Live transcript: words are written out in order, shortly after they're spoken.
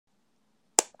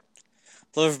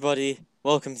Hello, everybody.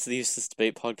 Welcome to the Useless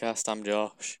Debate Podcast. I'm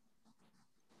Josh.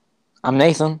 I'm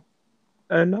Nathan.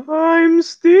 And I'm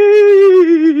Steve.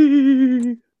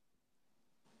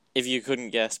 If you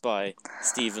couldn't guess by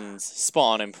Steven's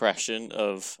spot-on impression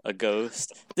of a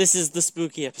ghost, this is the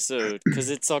spooky episode because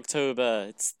it's October.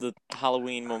 It's the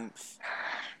Halloween month.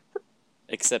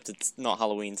 Except it's not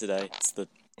Halloween today. It's the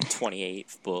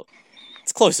 28th, but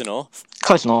it's close enough.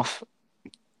 Close enough.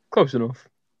 Close enough.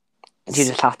 You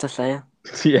just have to say it.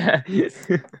 Yeah.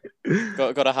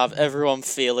 Got to have everyone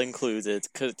feel included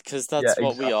because that's Yeah,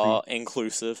 what we exactly. are,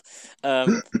 inclusive.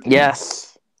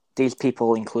 Yes, these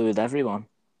people include everyone.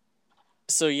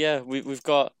 So yeah, we've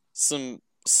got some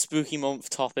spooky month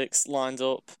topics lined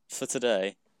up for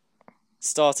today.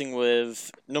 Starting with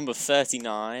number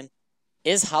 39.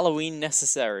 Is Halloween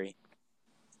necessary?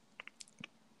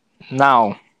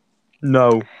 Now,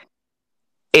 No.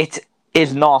 it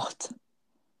is not.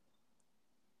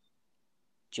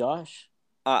 Josh?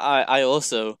 I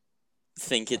also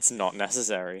think it's not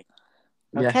necessary.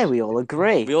 Okay, Yes. we all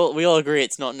agree. We all agree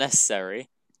it's not necessary.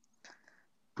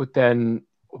 But then,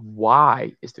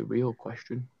 why is the real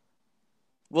question?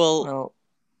 Well,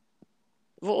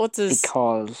 Well, what does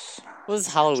because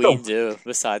Halloween do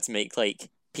besides make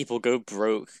people go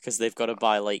broke because they've got to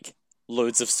buy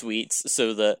loads of sweets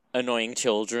so that annoying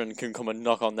children can come and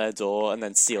knock on their door and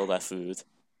then steal their food?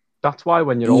 That's why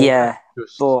when you're older, yeah,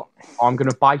 just, but I'm going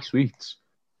to buy sweets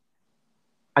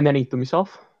and then eat them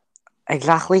myself.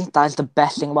 exactly, that's the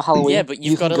best thing about Halloween. Yeah, but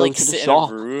you've got can to go to the sit in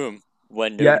shop. a room where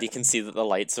nobody can see that the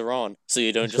lights are on, so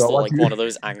you don't just So look I like do- one of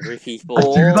those angry people I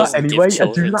who do that doesn't anyway. give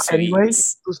children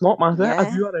sweets. Does not matter. I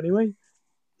Yeah. do that anyway.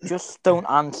 Just don't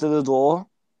answer the door.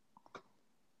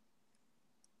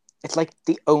 It's like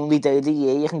the only day of the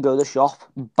year you can go to the shop,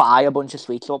 buy a bunch of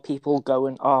sweets, or people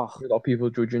going, oh, You got people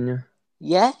judging you.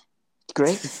 yeah, it's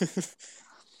great.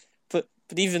 but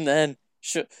even then,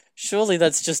 surely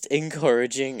that's just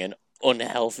encouraging an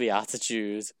unhealthy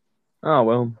attitude. Oh,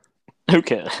 well. Who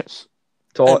cares?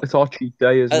 It's our cheat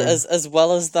day, isn't it? As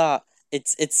well as that,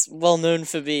 it's well known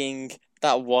for being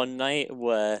that one night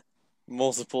where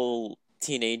multiple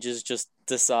teenagers just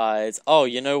decide, oh,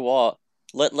 you know what?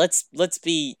 Let's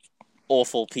be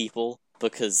awful people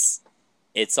because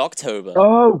it's October.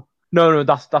 Oh! No,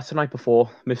 that's the night before.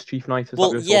 Mischief night. Is that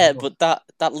Well, what you're yeah, talking about? but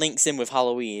that links in with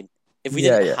Halloween. If we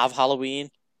Yeah, didn't yeah. have Halloween,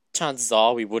 chances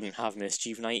are we wouldn't have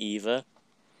Mischief Night either.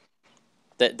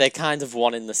 They're kind of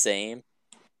one in the same.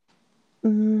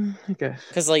 I guess.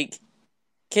 Because,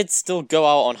 kids still go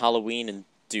out on Halloween and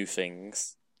do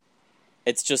things.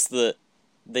 It's just that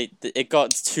it got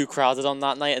too crowded on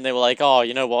that night, and they were like, oh,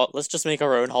 you know what, let's just make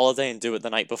our own holiday and do it the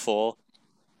night before.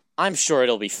 I'm sure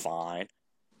it'll be fine.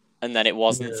 And then it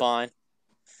wasn't Yeah. fine.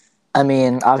 I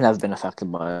mean, I've never been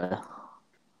affected by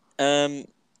it.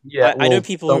 Yeah, I know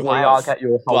people don't who worry, have, I'll get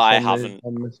your house but I on haven't,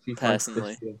 on Mischief personally.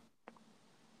 Night this year.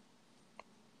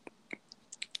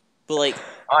 But,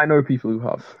 I know people who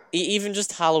have. even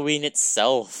just Halloween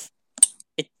itself,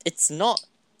 it's not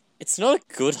a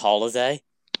good holiday.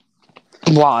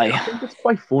 I Why? think it's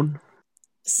quite fun.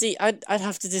 See, I'd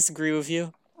have to disagree with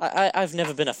you. I've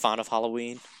never been a fan of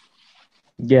Halloween.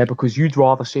 Yeah, because you'd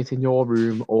rather sit in your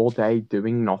room all day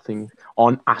doing nothing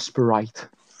on Asperite.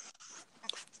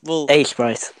 Well, A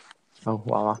Sprite. Oh,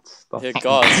 well, that's dear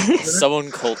God, so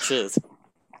uncultured.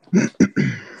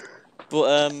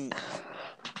 But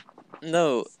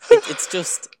no, it's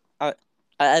just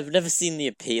I've never seen the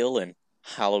appeal in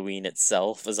Halloween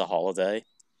itself as a holiday.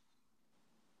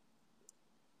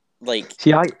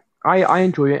 See, I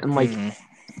enjoy it, and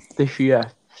this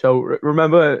year. So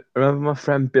remember my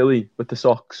friend Billy with the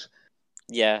socks.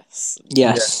 Yes,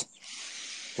 Yes.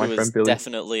 My who friend is Billy.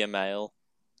 definitely a male.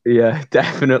 Yeah,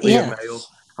 definitely Yeah. a male.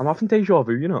 I'm having deja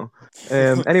vu, you know.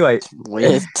 Anyway,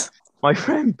 Weird. my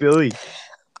friend Billy,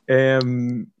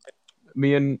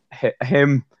 me and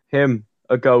him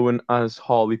are going as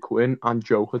Harley Quinn and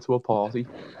Joker to a party,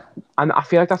 and I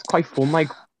feel like that's quite fun. Like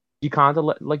you kind of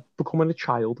like becoming a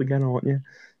child again, aren't you?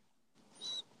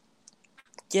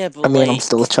 Yeah, but I mean, I'm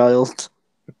still a child.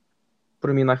 But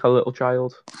I mean, like a little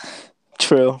child.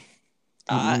 True.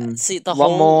 see, the One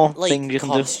whole more thing you can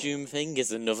do. costume thing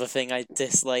is another thing I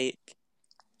dislike.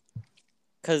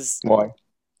 Why?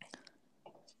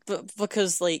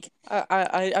 Because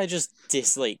I just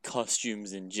dislike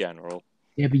costumes in general.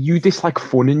 Yeah, but you dislike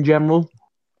fun in general.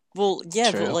 Well,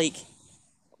 yeah, True. but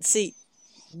see,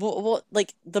 what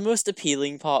the most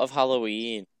appealing part of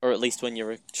Halloween, or at least when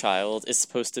you're a child, is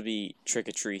supposed to be trick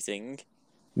or treating.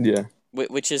 Yeah.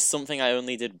 Which is something I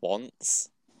only did once,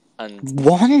 and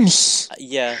Once?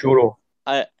 yeah, Shut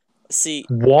up. see,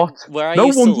 What? where I No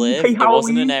used to wonder you live, hate there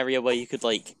wasn't an Halloween. area where you could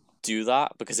do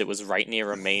that because it was right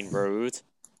near a main road.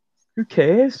 Who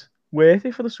cares? Worth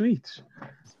it for the sweets.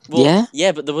 Well,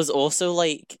 Yeah. but there was also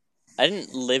like I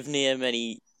didn't live near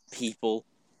many people.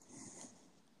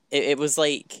 It was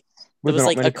like there was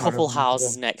like a couple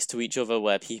houses next to each other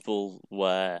where people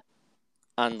were,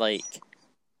 and like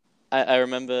I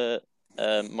remember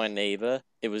my neighbor.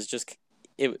 He was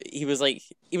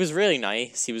really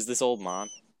nice. He was this old man,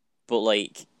 but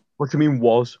like What do you mean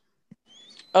was?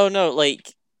 oh no,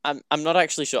 like I'm not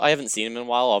actually sure. I haven't seen him in a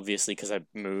while, obviously, because I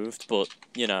moved. But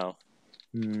you know,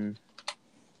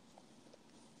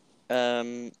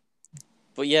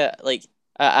 but yeah, like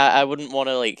I wouldn't want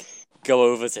to like go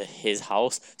over to his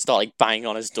house, start like banging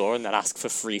on his door, and then ask for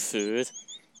free food.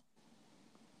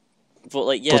 But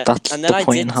like yeah, But that's and then the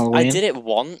point in I Halloween. did it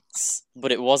once,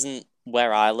 but it wasn't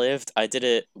where I lived. I did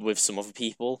it with some other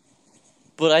people,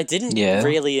 but I didn't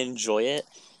really enjoy it.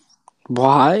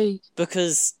 Why?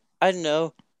 Because I don't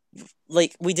know,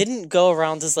 like we didn't go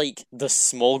around as like the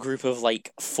small group of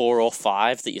like 4 or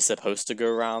 5 that you're supposed to go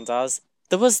around as.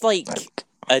 There was like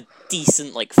a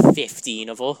decent like 15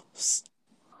 of us.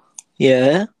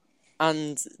 Yeah.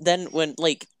 And then when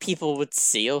like people would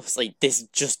see us, like this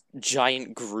just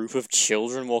giant group of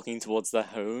children walking towards their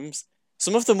homes,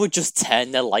 some of them would just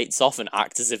turn their lights off and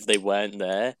act as if they weren't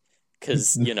there,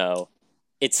 because you know,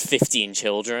 it's 15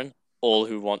 children, all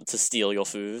who want to steal your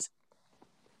food.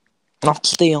 Not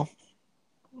steal.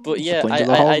 But What's yeah, the point of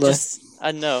the holiday?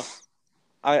 I know,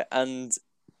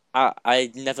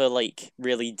 I never like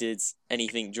really did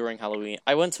anything during Halloween.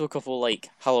 I went to a couple like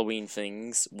Halloween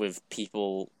things with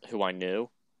people who I knew,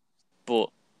 but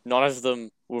none of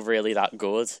them were really that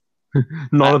good.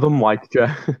 None of them liked you.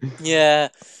 Yeah,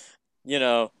 you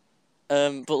know.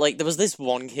 But like there was this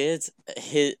one kid.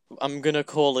 I'm gonna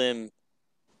call him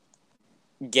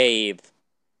Gabe.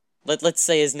 Let's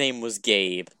say his name was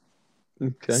Gabe.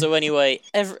 Okay. So anyway,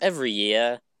 every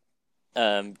year,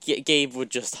 Gabe would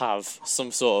just have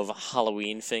some sort of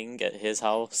Halloween thing at his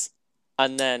house,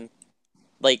 and then,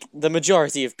 like, the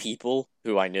majority of people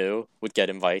who I knew would get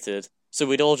invited, so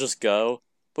we'd all just go,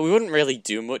 but we wouldn't really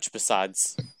do much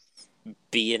besides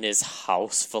be in his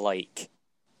house for, like,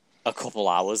 a couple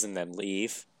hours and then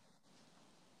leave.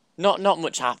 Not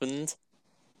much happened.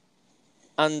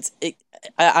 And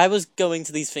I was going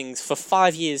to these things for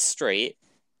 5 years straight,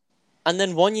 and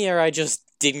then one year I just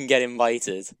didn't get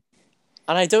invited.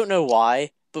 And I don't know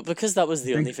why, but because that was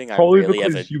the only thing I really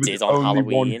ever did on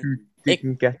Halloween. Who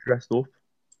didn't get dressed up.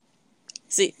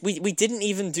 See, we didn't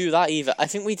even do that either. I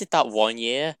think we did that one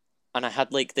year, and I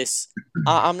had like this.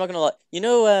 I'm not gonna lie. You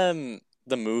know,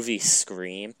 the movie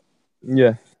Scream?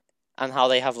 Yeah. And how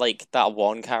they have like that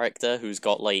one character who's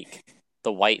got like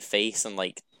the white face and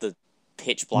like the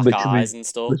pitch black eyes and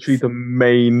stuff. Literally the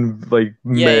main like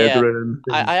murderer. And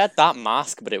I had that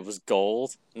mask, but it was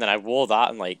gold, and then I wore that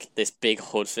and like this big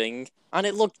hood thing, and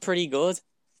it looked pretty good.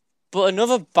 But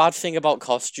another bad thing about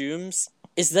costumes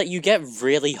is that you get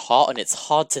really hot and it's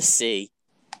hard to see.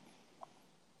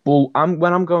 Well,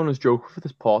 when I'm going as Joker for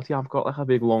this party, I've got like a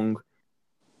big long,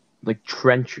 like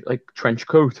trench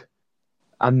coat,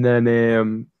 and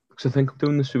then because I think I'm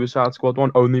doing the Suicide Squad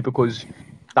one only because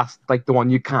that's like the one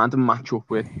you kind of match up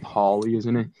with Harley,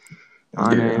 isn't it?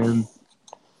 And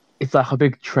it's like a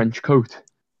big trench coat,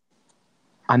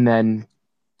 and then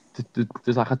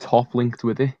there's like a top linked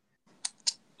with it.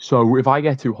 So if I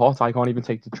get too hot, I can't even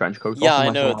take the trench coat off. Yeah, I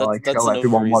know. That's another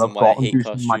reason why I hate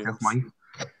costumes.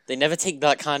 They never take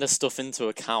that kind of stuff into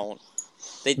account.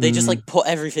 They just like put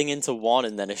everything into one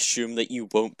and then assume that you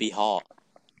won't be hot.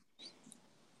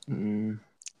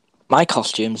 My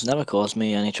costumes never caused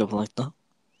me any trouble like that.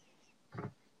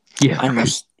 Yeah, I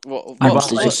must.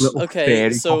 Okay,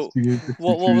 so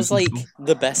what was like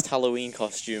the best Halloween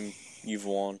costume you've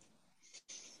worn?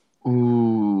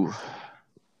 Ooh,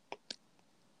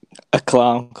 a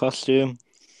clown costume.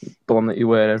 The one that you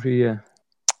wear every year.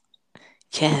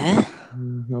 Yeah.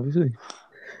 Obviously.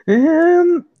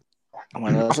 I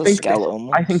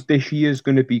think this year's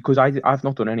going to be, because I've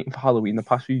not done anything for Halloween the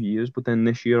past few years, but then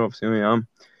this year, obviously, I am.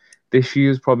 This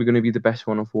year's probably going to be the best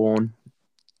one I've worn.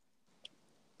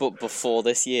 But before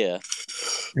this year?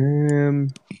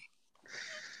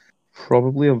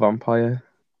 Probably a vampire.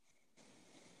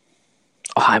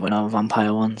 Oh, I went on a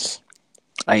vampire once.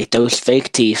 I ate those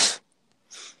fake teeth.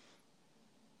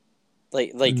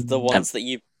 Like the ones that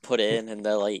you put in and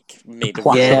they're like made of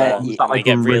rubber and they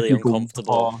get really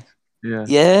uncomfortable.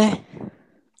 Yeah.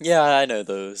 Yeah, I know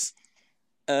those.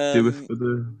 Do it for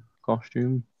the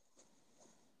costume.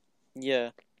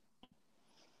 Yeah.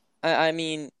 I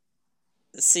mean,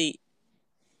 see,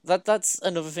 that's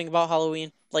another thing about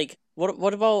Halloween. Like,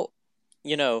 what about,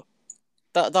 you know,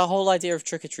 that whole idea of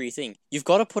trick-or-treating, you've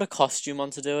got to put a costume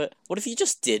on to do it. What if you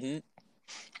just didn't?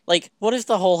 Like, what if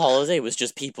the whole holiday was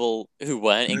just people who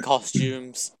weren't in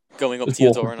costumes going up Just to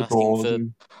your walk door up and the asking doors for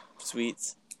and-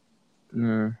 sweets?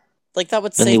 Yeah. Like, that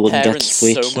would Then they save wouldn't get parents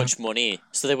sweets, so though. much money,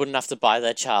 so they wouldn't have to buy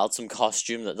their child some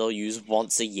costume that they'll use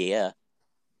once a year.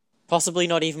 Possibly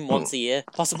not even once a year.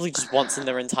 Possibly just once in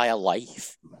their entire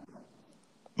life.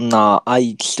 Nah,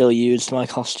 I still use my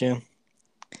costume.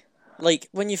 Like,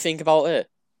 when you think about it,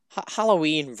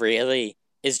 Halloween really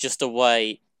is just a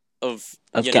way of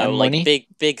Of you know, getting like money?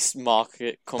 big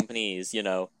market companies, you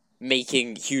know,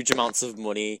 making huge amounts of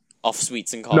money off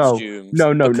sweets and No, costumes.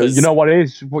 no. because You know what it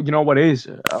is? You know what it is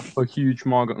for huge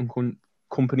marketing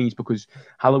companies, because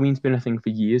Halloween's been a thing for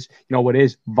years. You know what it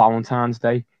is? Valentine's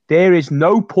Day. There is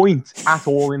no point at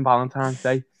all in Valentine's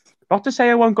Day. Not to say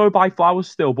I won't go buy flowers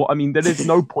still, but I mean there is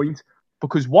no point,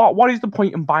 because what is the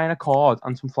point in buying a card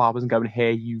and some flowers and going,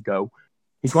 here you go?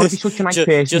 If you want to be such a nice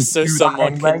person, just so do that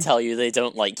someone anyway. can tell you they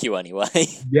don't like you anyway.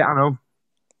 Yeah, I know.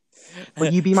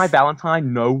 Will you be my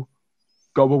Valentine? No.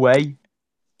 Go away.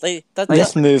 Like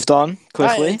Let's moved on that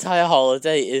quickly. entire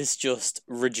holiday is just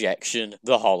rejection.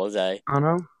 The holiday. I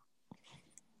know.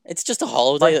 It's just a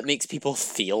holiday Like- that makes people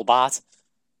feel bad.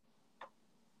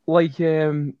 Like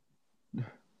okay,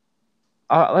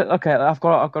 I've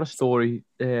got a story.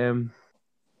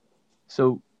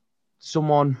 So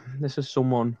this is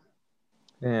someone,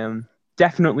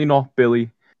 definitely not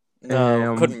Billy.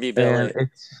 No, couldn't be Billy.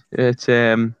 It's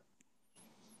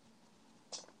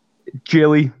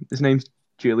Jilly. His name's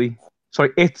Jilly. Sorry,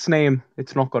 its name.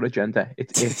 It's not got a gender.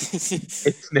 It's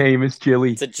its name is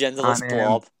Jilly. It's a genderless And,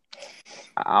 blob.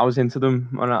 I was into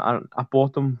them, and I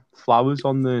bought them flowers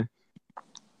on the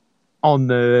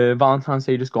Valentine's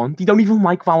Day just gone. They don't even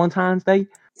like Valentine's Day.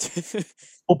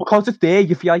 But because it's there,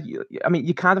 you feel like, I mean,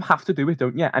 you kind of have to do it,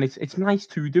 don't you? And it's nice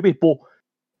to do it, but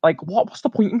like, what's the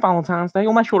point in Valentine's Day?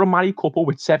 Unless you're a married couple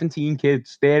with 17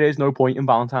 kids, there is no point in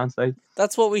Valentine's Day.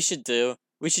 That's what we should do.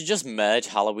 We should just merge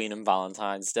Halloween and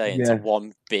Valentine's Day into Yeah.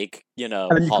 one big, And then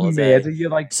you can holiday. murder you,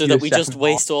 like, So your that we just second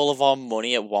waste all of our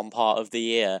money at one part of the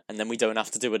year, and then we don't have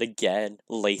to do it again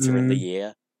later in the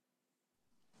year.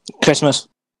 Christmas.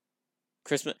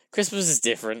 Christmas is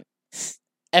different.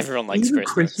 Everyone likes Even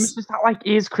Christmas. is that like,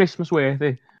 is Christmas worth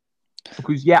it?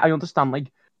 Because yeah, I understand. Like,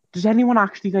 does anyone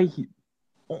actually, like,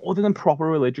 other than proper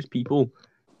religious people,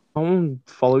 no one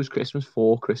follows Christmas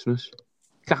for Christmas?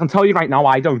 'Cause I can tell you right now,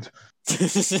 I don't. What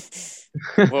just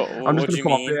do you gonna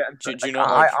come up mean? here and Do say, you not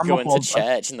like I'm go not into bothered.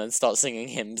 church and then start singing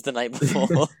hymns the night before?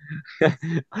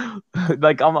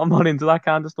 Like, I'm not into that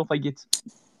kind of stuff. Like,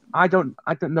 I don't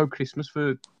know Christmas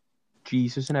for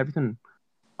Jesus and everything.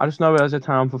 I just know it as a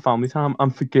time for family time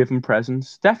and forgiving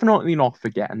presents. Definitely not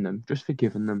forgetting them, just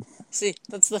forgiving them. See,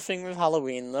 that's the thing with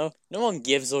Halloween, though. No one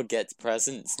gives or gets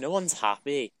presents. No one's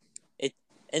happy.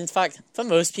 In fact, for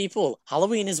most people,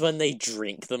 Halloween is when they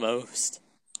drink the most.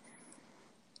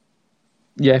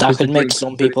 Yeah, That 'cause could the make drinks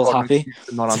some have really people got an happy. excuse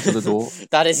to not answer the door.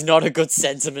 That is not a good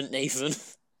sentiment, Nathan.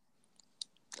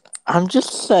 I'm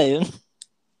just saying.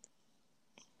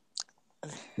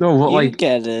 No, but You like,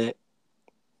 get it.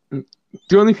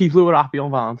 the only people who are happy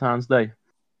on Valentine's Day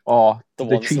are The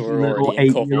the ones who cheeky are little already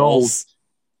in 8-year-olds. couples.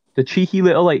 The cheeky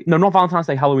little no, not Valentine's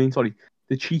Day, Halloween. Sorry,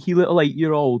 the cheeky little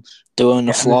 8-year-olds. Doing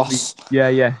the getting floss.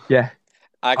 Yeah.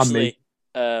 Actually,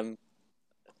 I'm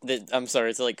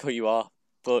sorry to cut you off,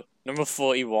 but number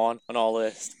 41 on our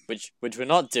list, which we're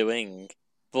not doing,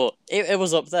 but it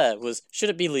was up there, was should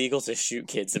it be legal to shoot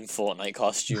kids in Fortnite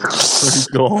costumes?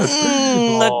 God.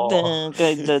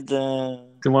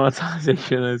 Mm.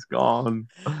 Demonetization is gone.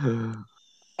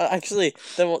 Actually,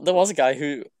 there was a guy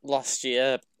who last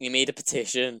year he made a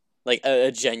petition, like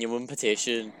a genuine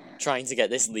petition, trying to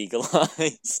get this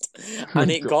legalized,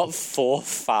 and it got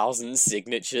 4,000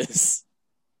 signatures.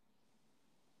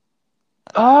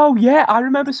 Oh yeah, I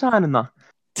remember signing that.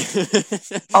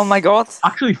 Oh my god.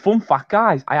 Actually, fun fact,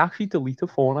 guys, I actually deleted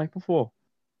Fortnite before.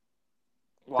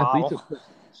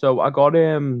 So I got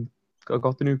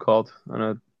the new COD,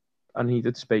 and I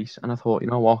needed space, and I thought, you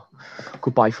know what, I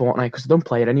could buy Fortnite because I don't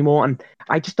play it anymore, and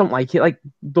I just don't like it. Like,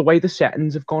 the way the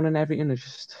settings have gone and everything is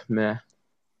just meh.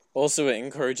 Also, it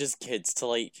encourages kids to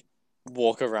like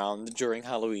walk around during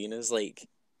Halloween as like,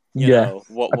 you Yeah, know,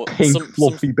 what a pink some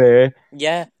fluffy bear.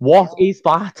 yeah, What is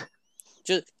that?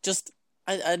 just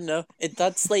I don't know.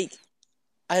 That's like,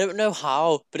 I don't know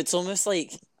how, but it's almost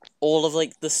like all of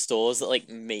like the stores that like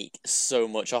make so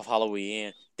much off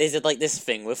Halloween. They did like this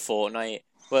thing with Fortnite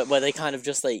where they kind of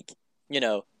just like, you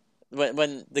know,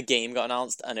 when the game got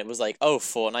announced and it was like, oh,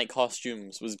 Fortnite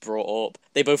costumes was brought up,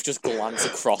 they both just glance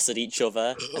across at each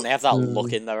other and they have that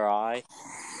look in their eye.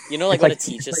 You know, like It's when like- a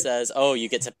teacher says, "Oh, you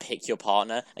get to pick your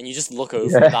partner," and you just look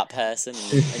over Yeah. at that person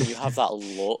and you have that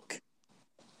look.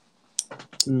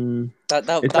 That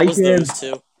It's was like, those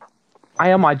two.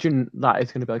 I imagine that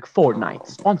it's going to be like Fortnite,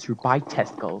 sponsored by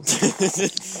Testicles.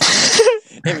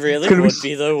 It really gonna be would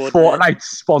be though, wouldn't Fortnite,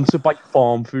 sponsored by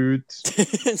Farm Foods.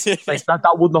 it? Like,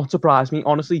 that would not surprise me.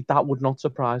 Honestly, that would not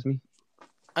surprise me.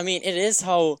 I mean, it is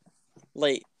how,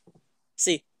 like,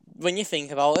 see, when you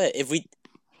think about it,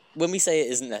 when we say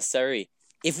it isn't necessary,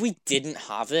 if we didn't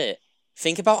have it,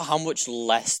 think about how much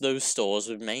less those stores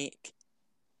would make.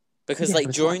 Because, Yeah, like, but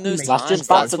it's during not those make- That's times, just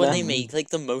bad that's for when them. they make, like,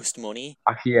 the most money.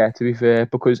 Actually, yeah, to be fair,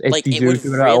 because if Like, they it do would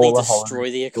do it at really all the destroy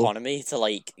holidays, the economy to,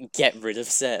 like, get rid of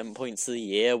certain points of the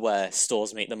year where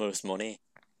stores make the most money.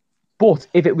 but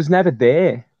if it was never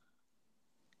there,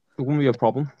 it wouldn't be a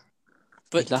problem.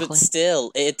 But Exactly.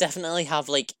 still, it'd definitely have,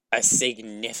 like, a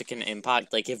significant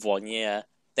impact. Like, if one year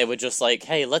they were just like,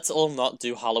 hey, let's all not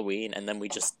do Halloween, and then we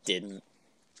just didn't.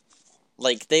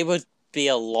 Like, they would be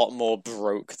a lot more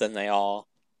broke than they are.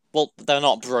 Well, they're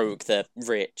not broke, they're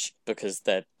rich, because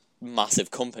they're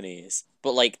massive companies.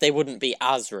 But, like, they wouldn't be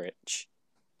as rich.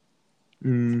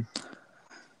 Mm.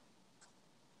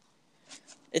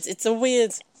 It's a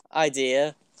weird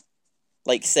idea.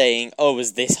 Like, saying, oh,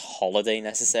 is this holiday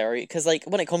necessary? Because, like,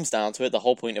 when it comes down to it, the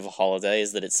whole point of a holiday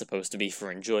is that it's supposed to be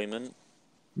for enjoyment.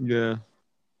 Yeah.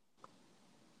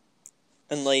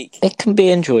 And, like, It can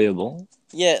be enjoyable.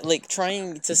 yeah, like,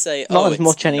 trying to say, Not oh, as it's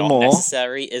much not anymore.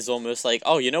 necessary is almost like,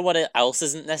 oh, you know what else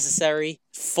isn't necessary?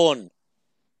 Fun.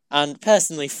 And,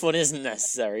 personally, fun isn't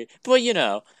necessary. But, you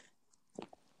know,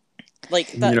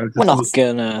 like, that... You know, We're not just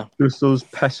gonna. those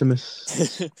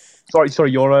pessimists.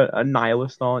 Sorry, you're a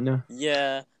nihilist, aren't you?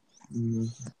 yeah. Mm.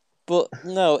 But,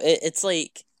 no, it's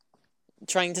like,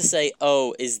 trying to say,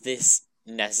 oh, is this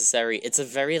necessary? It's a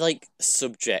very, like,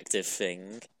 subjective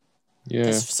thing. Yeah.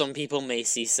 Because some people may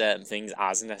see certain things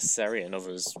as necessary and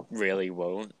others really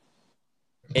won't.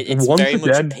 It's Once very much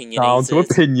again, down to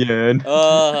opinionated.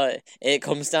 opinion. It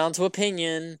comes down to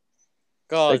opinion.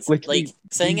 God, Like, literally, like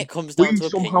saying we- it comes we down to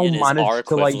somehow opinion is our managed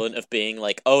to, like- equivalent of being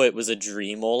like, oh, it was a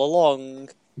dream all along.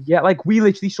 Yeah, like, we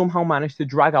literally somehow managed to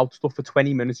drag out stuff for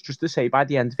 20 minutes just to say by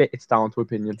the end of it, it's down to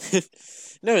opinion.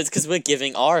 No, it's because we're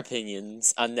giving our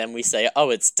opinions and then we say, oh,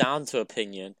 it's down to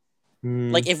opinion.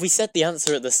 Mm. Like, if we said the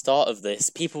answer at the start of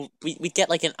this, we'd get,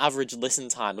 like, an average listen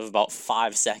time of about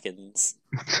 5 seconds.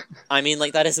 I mean,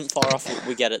 like, that isn't far off what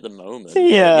we get at the moment. but,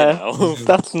 Yeah. you know.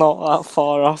 That's not that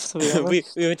far off, to be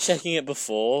honest. we were checking it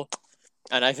before,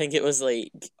 and I think it was,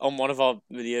 like, on one of our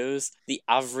videos, the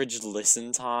average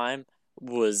listen time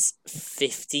was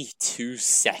 52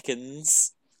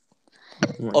 seconds Oh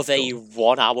my of a God.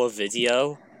 1 hour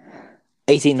video.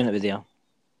 18-minute video.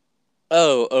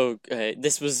 Oh, okay.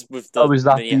 This was with the Oh, is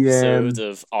that mini the, episode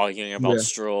of arguing about yeah.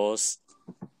 straws.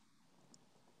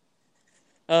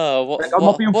 Oh, what Like, I'm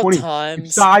not being funny. If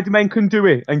times? Sidemen can do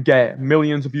it and get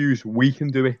millions of views, we can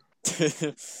do it.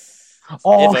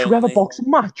 Oh, If should we have a only. boxing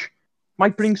match?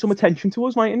 Might bring some attention to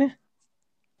us, mightn't it?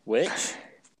 Which?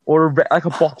 Or like a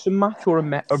boxing match or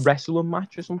a wrestling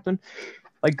match or something.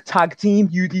 Like tag team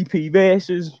UDP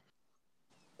versus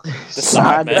The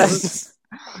Sidemen. Sidemen.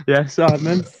 yeah,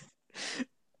 Sidemen.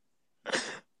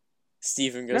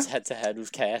 Stephen goes head to head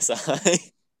with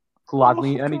KSI.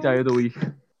 Gladly, any day of the week.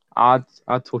 I'd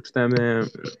touch them.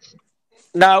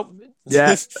 No.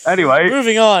 Yeah. Anyway,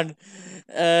 Moving on.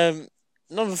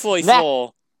 Number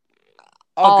 44.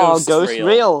 Our Oh, ghost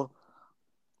reel.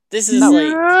 This is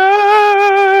like.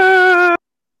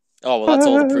 Oh, well, that's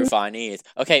all the proof I need.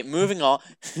 Okay, moving on.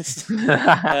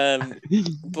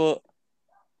 But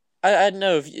I don't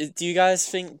know. Do you guys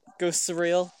think ghosts are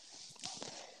real?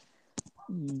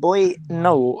 Boy,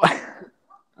 no.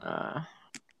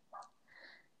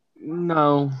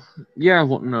 No. Yeah,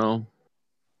 what? No.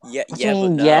 Yeah, What do yeah, you but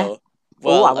mean, no. yeah?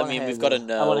 Well, I I wanna mean, hear we've got to this.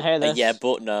 know. I wanna hear this. Yeah,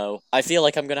 but no. I feel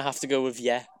like I'm gonna have to go with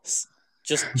yes,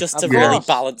 just to Of really course.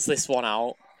 balance this one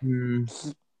out. Hmm.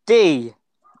 D.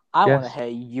 I Yes. want to hear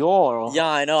your Yeah,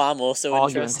 I know. I'm also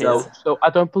argument interested. here. So I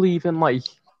don't believe in like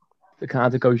the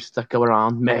kind of ghosts that go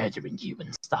around murdering you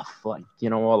and stuff, like, you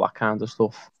know, all that kind of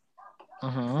stuff.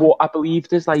 Mhm. But I believe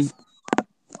there's like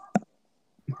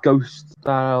ghosts that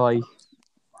are like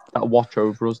that watch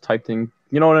over us type thing.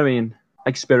 You know what I mean?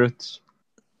 Like spirits.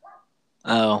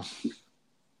 Oh.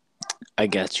 I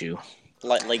get you.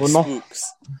 Like Well, not-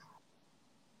 spooks.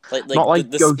 Like not like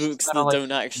the ghosts spooks that that are, like-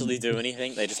 don't actually do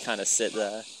anything. They just kind of sit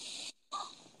there.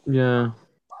 Yeah.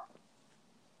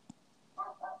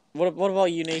 What about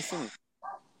you, Nathan?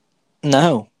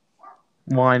 No.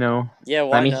 Why no? Yeah,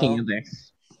 why Anything not? of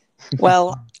this.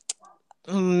 Well,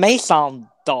 may sound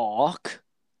dark,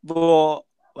 but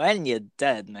When you're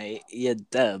dead, mate, you're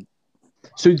dead.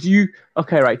 So do you?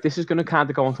 Okay, right. This is going to kind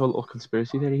of go into a little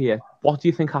conspiracy theory here. What do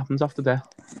you think happens after death?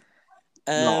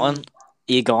 Nothing.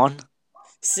 You're gone.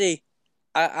 See,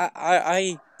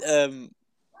 I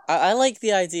like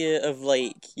the idea of,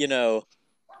 like, you know,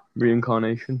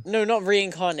 Reincarnation. no, not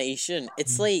reincarnation.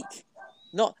 It's like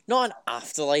not an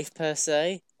afterlife per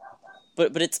se,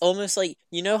 but it's almost like,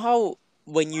 you know how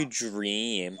when you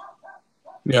dream,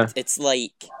 Yeah. it's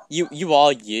like you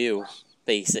are you,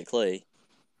 basically.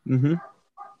 Mm-hmm.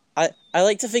 I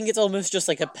like to think it's almost just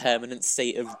like a permanent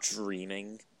state of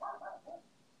dreaming.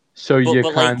 So you're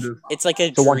But kind like of it's like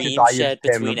a so once you dream die, you're shared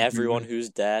between permanently everyone dreaming. who's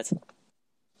dead.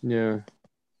 Yeah.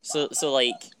 So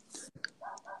like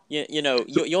you know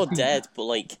you're dead, but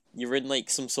like you're in like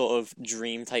some sort of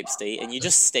dream type state, and you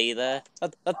just stay there.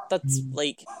 That's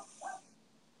like.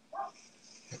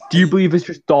 Do you believe it's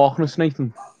just darkness,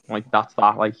 Nathan? Like that's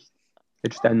that. Like it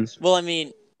just ends. Well, I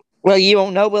mean. Well, you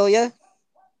won't know, will you?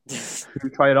 Should we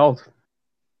try it out?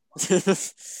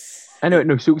 Anyway,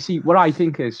 no. So see, what I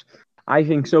think is,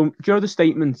 so. Do you know the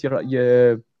statement?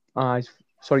 Your eyes.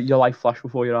 Sorry, your life flashed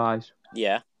before your eyes.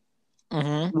 Yeah.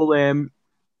 Mm-hmm. Well,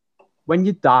 when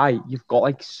you die, you've got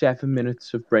like 7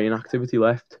 minutes of brain activity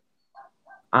left,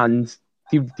 and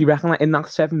do you reckon that in that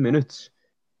 7 minutes,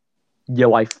 your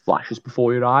life flashes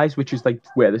before your eyes, which is like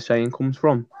where the saying comes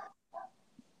from.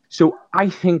 So I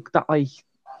think that like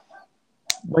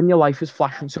when your life is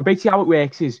flashing, so basically how it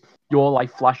works is your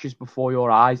life flashes before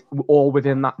your eyes, all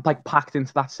within that, like packed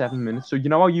into that 7 minutes. So you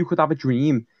know how you could have a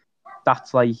dream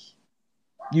that's like,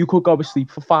 you could go to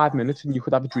sleep for 5 minutes and you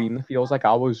could have a dream that feels like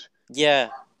hours. Yeah.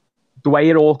 The way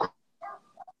it all,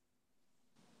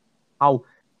 how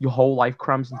your whole life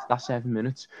crams into that 7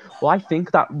 minutes. Well, I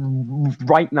think that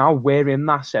right now we're in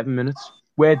that 7 minutes.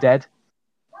 We're dead.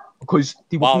 Because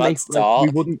they Wow, wouldn't that's like,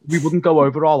 dark. we wouldn't go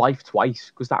over our life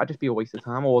twice, because that'd just be a waste of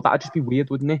time, or that'd just be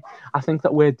weird, wouldn't it? I think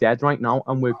that we're dead right now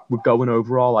and we're going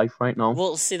over our life right now.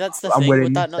 Well, see, that's the And thing. we're Would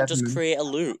in that the not just 7 minutes. create a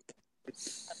loop?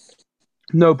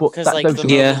 No, but Because that, like no, the so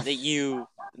Yeah. moment that you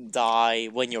die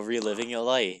when you're reliving your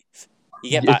life, you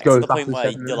get It back to goes the back point to where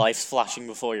 7 your minutes. life's flashing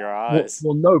before your well, eyes.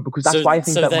 no, because that's why I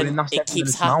think So that we're then in that it 7 keeps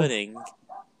minutes now. happening.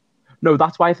 No,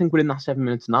 that's why I think we're in that 7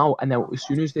 minutes now, and then as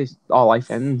soon as our life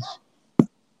ends.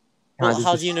 Well, kind of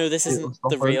how just- do you know this it'll isn't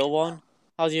stop the us. real one?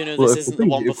 How do you know Well, this it isn't could the be,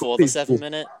 one it could before be, the 7 well-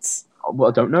 minutes? Well,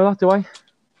 I don't know that, do I?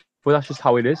 Well, that's just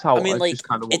how it is. How I mean, it's like, just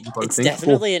kind of what we both it's think.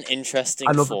 definitely an interesting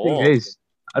Another thought.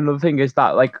 another thing is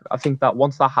that, like, I think that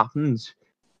once that happens,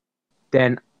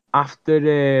 then after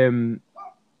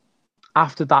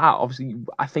that, obviously,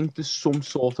 I think there's some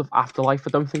sort of afterlife. I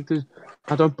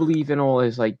don't believe in all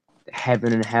this like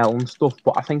heaven and hell and stuff,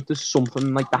 but I think there's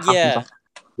something like that happens Yeah. after,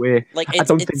 where Like, I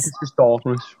don't think it's just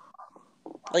darkness.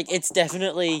 like it's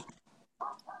definitely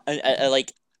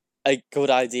a good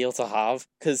ideal to have,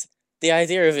 because the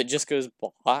idea of it just goes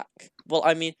black. Well,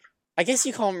 I mean, I guess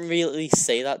you can't really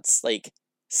say that's like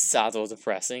sad or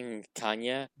depressing, can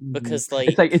you? Because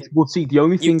like Well, see, the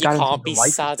only thing you guaranteed can't be in life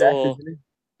is sad death, or isn't it?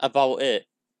 about it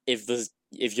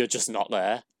if you're just not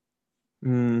there.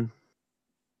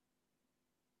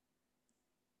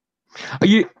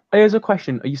 Here's a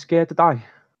question: are you scared to die?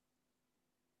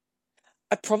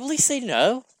 I'd probably say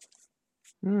no,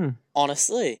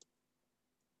 honestly.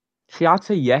 See, I'd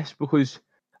say yes, because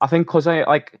I think I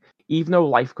like, even though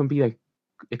life can be like,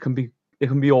 it can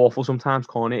be awful sometimes,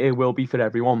 can't it? It will be for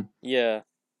everyone. Yeah.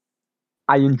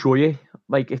 I enjoy it.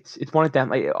 Like it's one of them.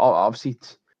 Like obviously,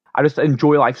 I just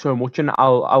enjoy life so much, and I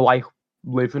like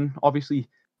living. Obviously,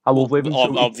 I love living.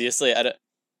 So Obviously, I don't.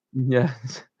 Yeah.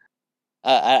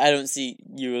 I don't see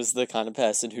you as the kind of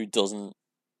person who doesn't.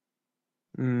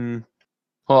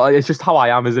 Well, it's just how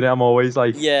I am, isn't it? I'm always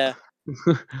like, Yeah.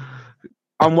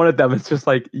 I'm one of them. It's just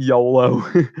like YOLO.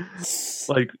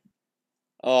 Like,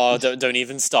 oh, don't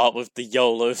even start with the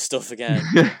YOLO stuff again.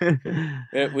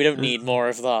 We don't need more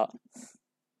of that.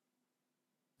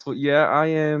 But yeah, I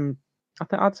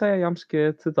think I'd say I am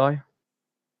scared to die.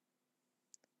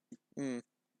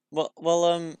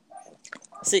 Well,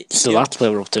 see. So that's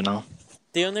where we're up to now.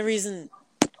 The only reason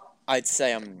I'd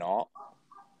say I'm not.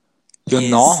 You're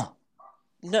not?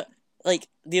 No, like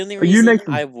the only Are you, reason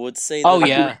Nathan? I would say. Oh that,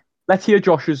 yeah. Let's hear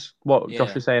Josh's Josh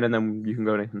Yeah. is saying, and then you can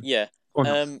go, Nathan. Yeah. Go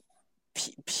on.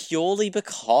 Purely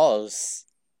because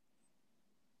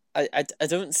I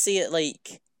don't see it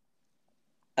like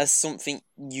as something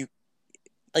you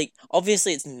like.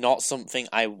 Obviously, it's not something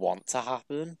I want to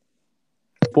happen.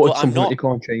 But it's I'm something that not you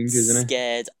can't change, isn't it?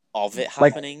 scared of it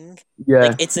Like, happening. Yeah.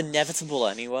 Like it's inevitable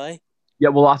anyway. Yeah,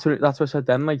 well, that's what I said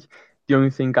then. Like, the only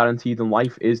thing guaranteed in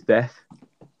life is death.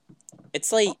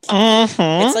 It's like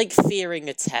Mhm. it's like fearing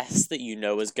a test that you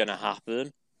know is gonna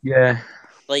happen. Yeah.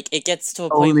 Like, it gets to a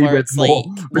point Only where with it's more, like,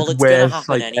 with well, it's gonna worse,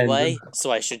 happen like, anyway, ending.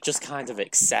 so I should just kind of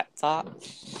accept that.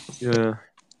 Yeah.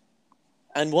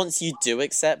 And once you do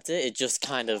accept it, it just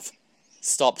kind of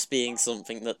stops being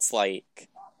something that's like,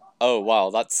 oh wow,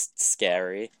 that's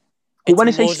scary. But It's when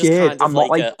I say more just scared, kind of I'm not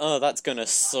like, oh, that's gonna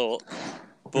suck,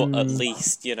 but at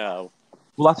least, well,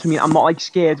 that's what I mean. I'm not like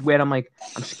scared where I'm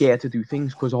scared to do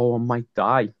things because, I might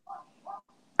die.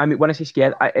 I mean, when I say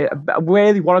scared,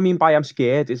 really what I mean by I'm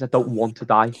scared is I don't want to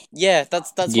die. yeah,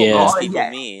 that's what Yeah. most Oh, people yeah.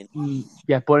 mean.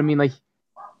 Yeah, but I mean, like,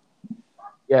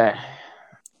 yeah.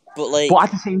 But like, But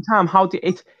at the same time,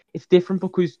 it's different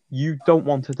because you don't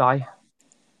want to die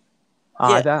yeah,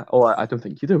 either, or I don't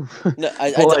think you do. no, But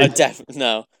I like, definitely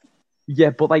no. yeah,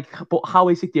 but how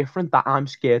is it different that I'm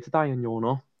scared to die and you're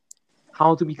not?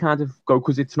 How do we kind of go?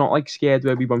 Because it's not like scared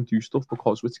where we won't do stuff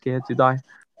because we're scared to die.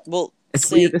 Well, It's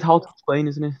say, weird. It's hard to explain,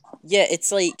 isn't it? yeah,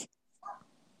 it's like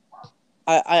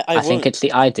I I think won't it's the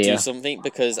do idea. something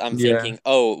because I'm Yeah. thinking,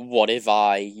 oh, what if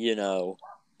I,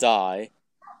 die?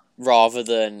 Rather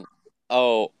than,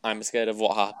 oh, I'm scared of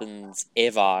what happens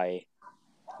if I,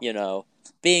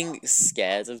 being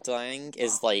scared of dying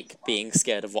is like being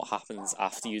scared of what happens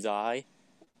after you die.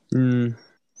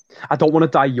 I don't want to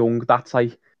die young. That's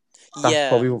Yeah,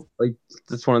 probably like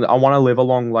that's one of I want to live a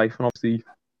long life and obviously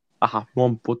a happy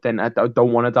one. But then I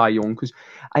don't want to die young because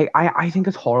I think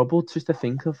it's horrible just to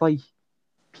think of like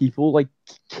people like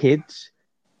kids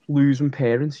losing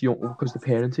parents young because the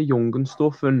parents are young and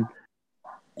stuff, and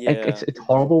yeah. it's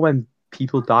horrible when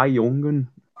people die young. And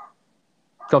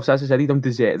as I said,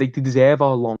 they deserve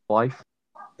a long life.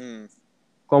 Hmm.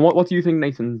 Go on, what do you think,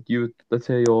 Nathan? Let's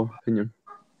hear your opinion.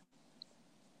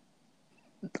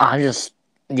 I'm just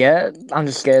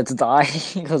scared to die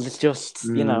because it's just,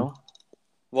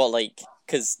 What, like,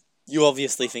 because you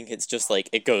obviously think it's just like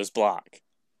it goes black.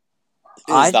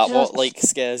 Is I that just, what like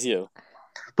scares you?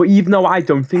 But even though I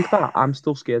don't think that, I'm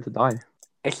still scared to die.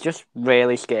 it's just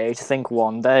really scary to think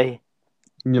one day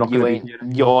You're not going to be here.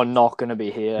 you're not gonna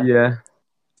be here, Yeah.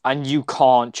 and you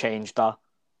can't change that,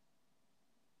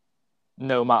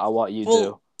 no matter what you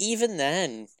do. Even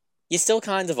then, you still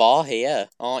kind of are here,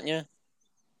 aren't you?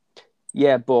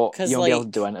 Yeah, but 'Cause, you won't be able to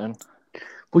like- do anything.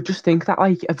 But just think that,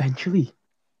 like, eventually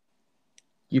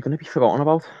you're going to be forgotten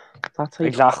about. That's like,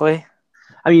 Exactly.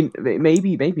 I mean,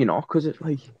 maybe not, because it's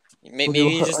like, Maybe you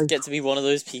you look at, just like- get to be one of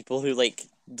those people who like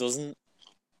doesn't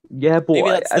yeah, but Maybe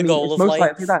that's I the mean, goal it's of most life.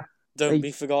 likely that don't Like-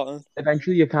 be forgotten.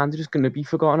 eventually you're kind of just going to be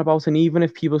forgotten about. And even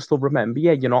if people still remember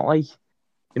you, you're not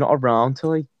around to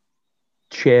like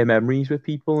share memories with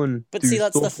people and But do see,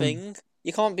 that's the stuff and- thing.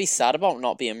 You can't be sad about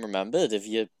not being remembered if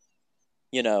you're,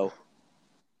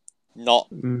 not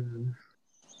Mm.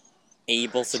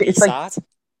 able to See, be it's like- sad.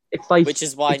 It's like, Which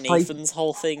is why it's like- Nathan's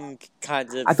whole thing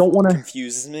kind of I don't wanna-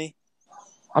 confuses me.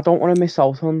 I don't want to miss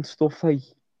out on stuff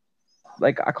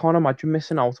like I can't imagine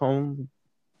missing out on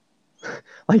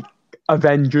like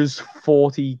Avengers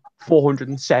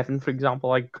 407, for example.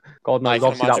 Like, God knows, I can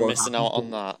obviously that imagine won't missing happen, out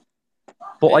on that.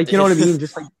 But like, you know what I mean?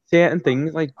 Just like certain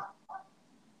things, like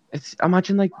it's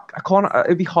imagine like I can't.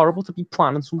 It'd be horrible to be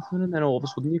planning something and then all of a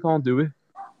sudden you can't do it.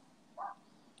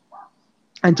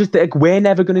 And just like we're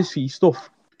never gonna see stuff.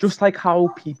 Just like how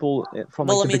people from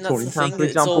like Well, I the mean, that's Victorian the times, thing. for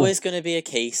It's example. always going to be a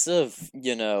case of,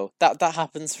 that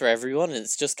happens for everyone. And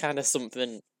it's just kind of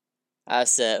something at a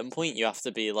certain point you have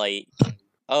to be like,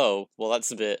 oh, well,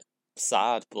 that's a bit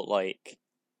sad, but like,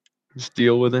 Just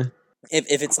deal with it.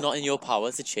 if it's not in your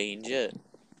power to change it,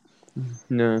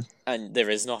 No. and there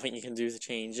is nothing you can do to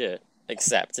change it,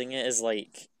 accepting it is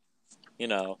like,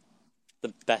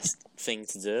 the best thing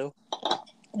to do.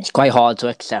 It's quite hard to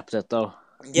accept it, though.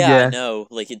 Yeah, I Yeah. know.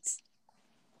 Like, it's...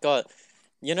 God,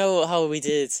 you know how we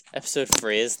did episode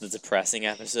 3 is the depressing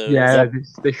episode? Yeah,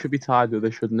 this should be tied with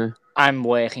it, shouldn't it? I'm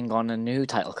working on a new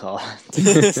title card.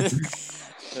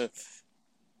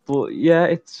 But yeah,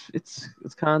 it's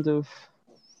kind of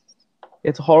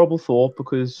it's a horrible thought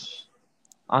because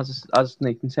as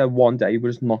Nathan said, one day we're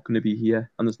just not going to be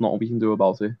here, and there's nothing we can do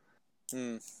about it.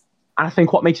 Hmm. And I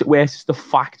think what makes it worse is the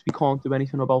fact we can't do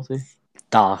anything about it.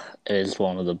 That is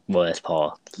one of the worst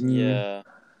parts. Yeah.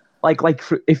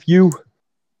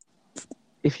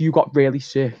 If you got really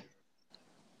sick,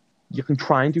 you can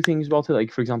try and do things about it.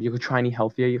 Like, for example, you could try and eat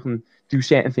healthier. You can do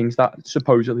certain things that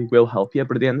supposedly will help you.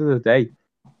 But at the end of the day,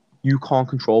 you can't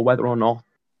control whether or not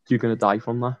you're going to die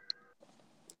from that.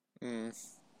 Hmm.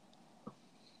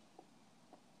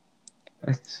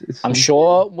 I'm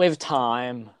sure with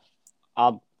time,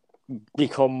 I'll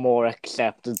become more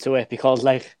accepted to it because,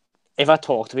 like, if I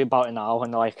talk to people about it now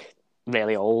and they're like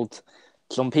really old,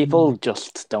 Some people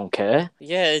just don't care.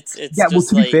 Yeah, it's Yeah, well, just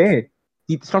to be like fair,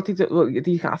 it's not.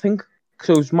 I think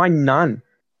so. It's my nan,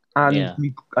 and Yeah.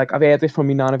 like I've heard this from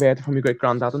my nan, I've heard it from my great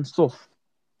granddad and stuff.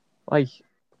 Like,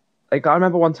 I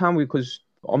remember one time because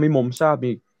on my mum's side,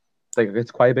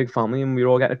 it's quite a big family, and we were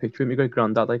all getting a picture with my great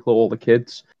granddad, like all the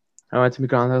kids. And I went to my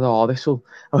granddad, oh,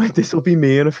 this'll be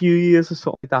me in a few years or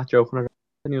something like that, joking around.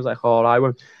 And he was like, oh, I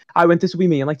went, this will be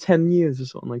me in like 10 years or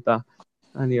something like that.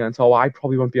 And he went, oh, I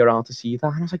probably won't be around to see that.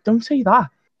 And I was like, don't say that.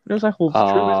 And I was like, well,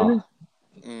 it's true, isn't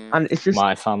it? mm, And it's just,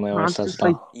 My family always man, says just that.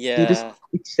 like, you just yeah,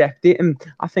 accept it. And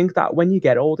I think that when you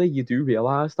get older, you do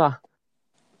realise that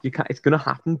it's going to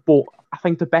happen. But I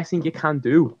think the best thing you can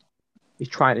do is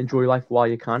try and enjoy life while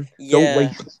you can. Don't yeah.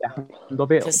 waste a second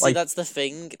of it. Because see, Like, that's the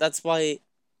thing. That's why,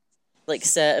 like,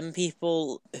 certain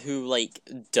people who like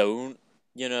don't,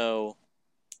 you know,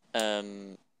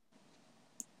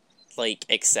 like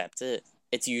accept it.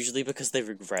 It's usually because they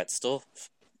regret stuff.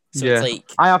 So yeah, it's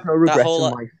like I have no that regrets whole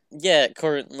in life. yeah.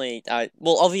 Currently,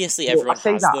 obviously Well, I everyone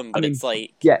say has that, them, I but mean, it's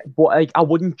like yeah, but like I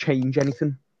wouldn't change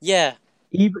anything. yeah,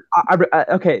 Even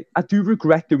okay, I do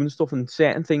regret doing stuff and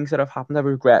certain things that have happened. I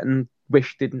regret and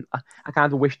wish didn't. I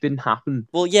kind of wish didn't happen.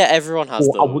 well, yeah, everyone has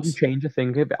But I wouldn't those. change a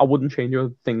thing. I wouldn't change a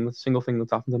single thing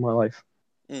that's happened in my life.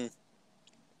 Mm,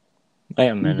 Wait a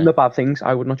Even the minute. bad things,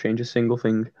 I would not change a single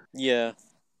thing. yeah,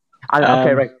 And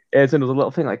okay, Um, right. Here's another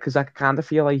little thing, like, because I kind of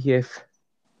feel like if,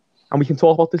 and we can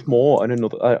talk about this more in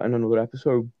another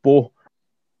episode, but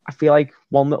I feel like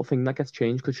one little thing that gets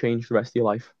changed could change the rest of your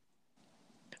life.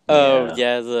 oh Yeah.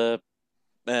 yeah, the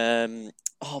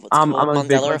what's it I'm called? a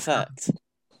big, Mandela like, effect.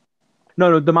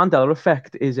 No, the Mandela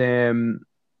effect is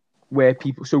where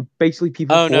people. So basically,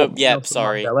 people Oh no, thought yep, Nelson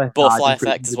sorry. Mandela died Butterfly in prison.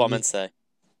 effect is what I meant to say.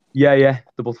 Yeah,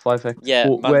 the butterfly effect. Yeah,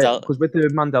 But Mandela. because with the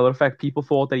Mandela effect, people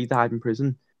thought that he died in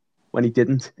prison when he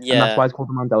didn't, and that's Yeah, why it's called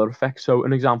the Mandela effect. So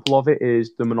an example of it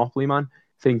is the Monopoly man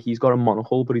think he's got a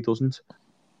monocle, but he doesn't.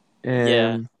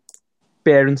 yeah,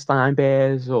 Berenstein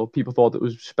Bears, or people thought it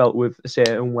was spelt with a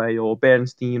certain way, or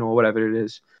Berenstein, or whatever it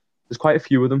is. There's quite a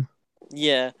few of them.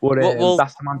 yeah. But We'll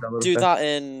that's the Mandela do effect. that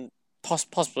in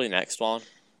possibly next one.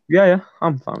 Yeah,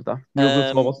 I'm fine with that.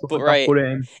 We'll talk about stuff But like right, that. But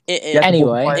in, yeah, the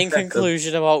Anyway. butterfly in effect of-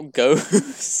 conclusion about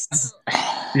ghosts,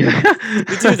 Yeah.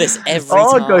 we do this every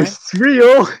oh, time. ghosts,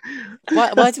 real.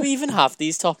 Why do we even have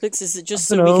these topics? Is it just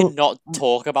so we dunno. can not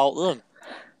talk about them?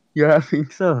 Yeah, I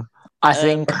think so. I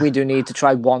think we do need to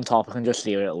try one topic and just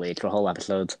steer it lead for a whole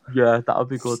episode. Yeah, that would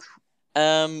be good.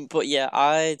 But yeah,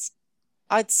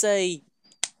 I'd say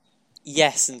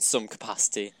yes in some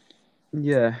capacity.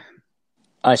 Yeah.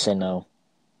 I say no.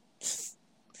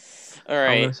 All I'm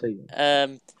right. gonna say yeah.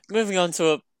 Moving on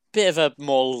to a bit of a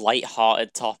more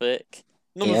light-hearted topic.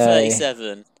 Number Yay.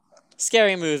 37.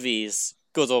 Scary movies,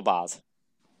 good or bad?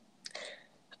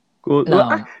 Good.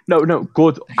 No. No,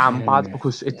 good and bad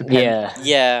because it depends. Yeah.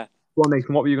 Yeah. Go on,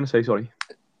 Nathan, what were you gonna say? Sorry.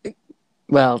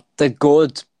 Well, they're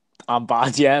good and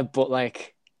bad, yeah, but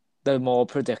like they're more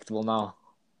predictable now.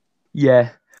 Yeah.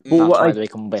 But That's what, why like, they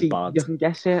become a bit see, bad. you can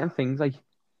guess certain things like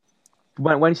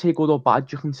when you say good or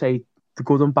bad, you can say the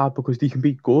good and bad because they can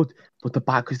be good, but the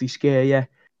bad because they scare you.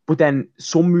 But then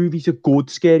some movies are good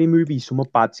scary movies, some are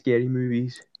bad scary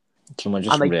movies. Some are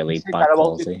just And, like, really you said bad that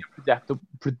about quality.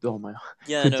 oh my god.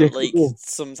 Yeah, no, like Predictable.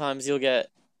 sometimes you'll get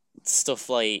stuff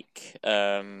like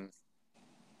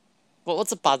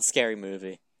what's a bad scary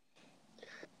movie?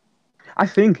 I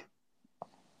think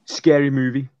scary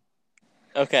movie.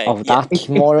 Okay. Oh, yeah. that's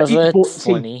more of it but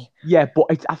see, funny. Yeah, but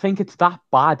I think it's that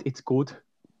bad. It's good.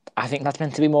 I think that's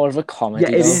meant to be more of a comedy. Yeah,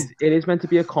 it though. is. It is meant to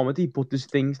be a comedy, but there's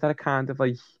things that are kind of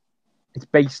like it's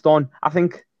based on. I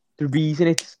think the reason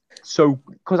it's so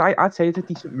because I'd say it's a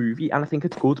decent movie, and I think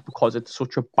it's good because it's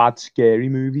such a bad scary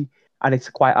movie, and it's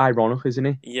quite ironic, isn't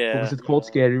it? Yeah. Because it's called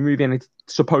scary movie, and it's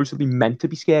supposedly meant to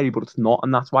be scary, but it's not,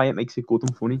 and that's why it makes it good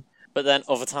and funny. But then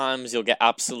other times you'll get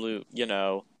absolute,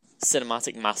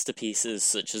 cinematic masterpieces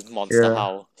such as Monster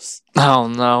House. Oh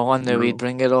no, I knew No. he'd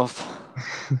bring it up.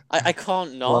 I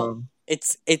can't not.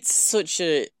 It's such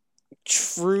a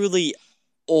truly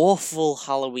awful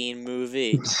Halloween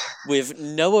movie with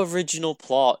no original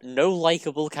plot, no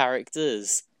likable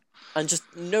characters, and just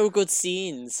no good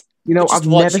scenes. You know, But just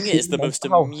I've watching never it is seen the most Monster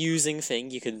House. amusing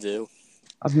thing you can do.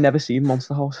 I've never seen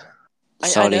Monster House.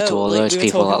 Sorry I know, to all like, those we were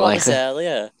people talking that about like this it.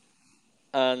 earlier,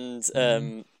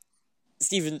 and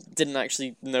Stephen didn't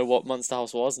actually know what Monster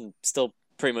House was, and still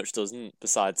pretty much doesn't.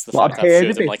 Besides the Well, fact I've I've heard showed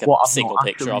of him it, like but a I've single not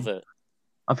picture of it.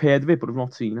 I've heard of it, but I've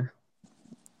not seen it.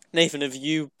 Nathan, have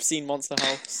you seen Monster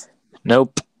House?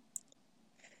 Nope.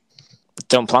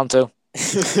 Don't plan to.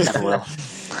 Never will.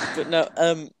 But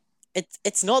no,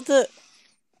 it's not that.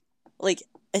 Like,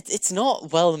 It's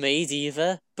not well made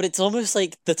either, but it's almost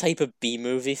like the type of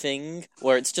B-movie thing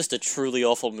where it's just a truly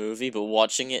awful movie, but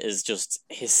watching it is just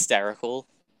hysterical,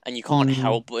 and you can't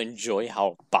help but enjoy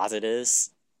how bad it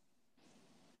is.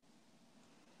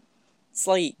 It's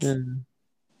like, I'm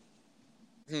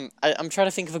trying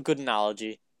to think of a good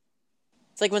analogy.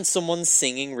 It's like when someone's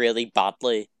singing really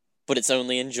badly, but it's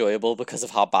only enjoyable because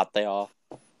of how bad they are.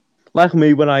 Like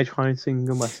me when I try and sing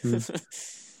and listen.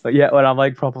 But yeah, when I'm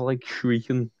like proper like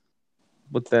shrieking,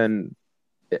 but then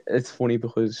it's funny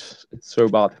because it's so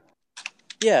bad.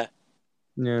 Yeah.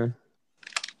 Yeah.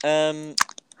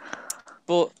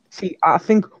 But see, I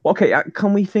think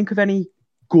can we think of any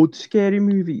good scary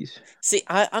movies? See,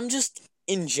 I'm just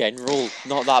in general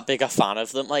not that big a fan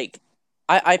of them. Like,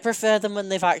 I prefer them when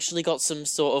they've actually got some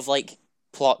sort of like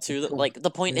plot to them. Like, the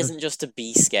point isn't just to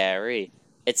be scary;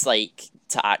 it's like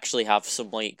to actually have some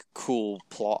like cool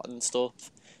plot and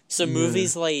stuff. So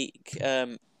movies like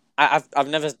I've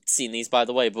never seen these, by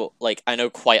the way, but like I know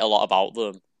quite a lot about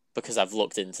them because I've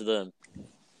looked into them,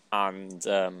 and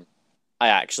I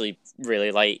actually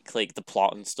really like the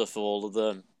plot and stuff of all of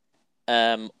them.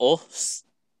 Us.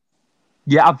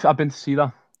 Yeah, I've been to see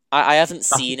that. I haven't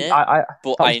seen it,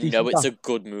 but I know it's a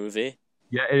good movie.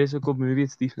 Yeah, it is a good movie.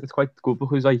 It's decent. It's quite good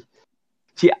because I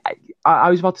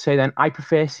was about to say then I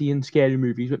prefer seeing scary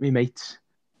movies with my mates.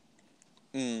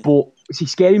 But see,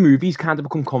 scary movies kind of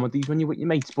become comedies when you're with your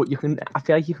mates. But I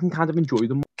feel like you can kind of enjoy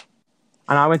them.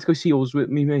 And I went to go see Us with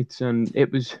my mates, and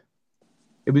it was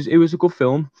a good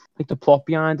film. Like the plot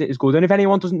behind it is good. And if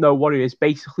anyone doesn't know what it is,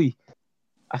 basically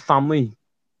a family,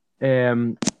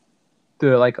 they're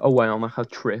like away on like a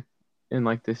trip in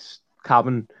like this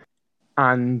cabin,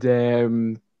 and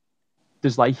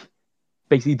there's like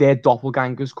basically their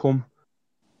doppelgangers come,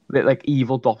 they're like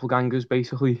evil doppelgangers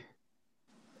basically,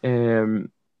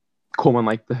 come and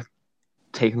like they're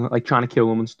taking like trying to kill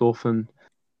them and stuff, and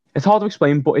it's hard to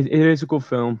explain, but it is a good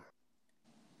film.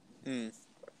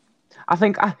 I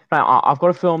think I've got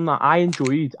a film that I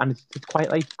enjoyed, and it's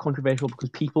quite like controversial because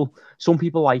some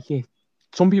people like it,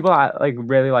 some people like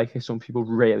really like it, some people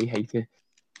really hate it.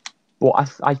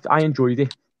 But I enjoyed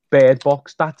it. Bird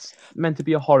Box, that's meant to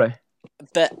be a horror.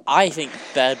 But I think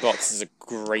Bird Box is a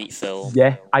great film.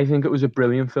 Yeah, I think it was a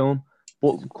brilliant film.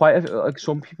 But like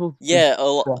some people. Yeah,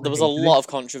 there was a lot of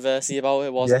controversy about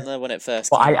it, wasn't there, when it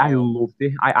first came out? I loved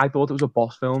it. I thought it was a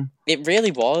boss film. It really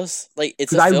was. Like,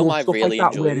 it's a film I really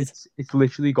enjoyed. Where it's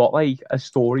literally got like a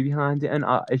story behind it, and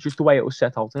it's just the way it was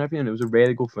set out and everything. It was a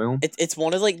really good film. It's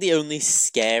one of like the only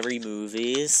scary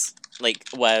movies, like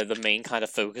where the main kind of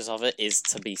focus of it is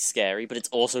to be scary, but it's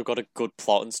also got a good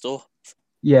plot and stuff.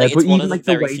 Yeah, like, but it's one of the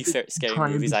very few scary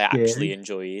movies I actually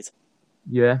enjoyed.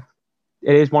 Yeah.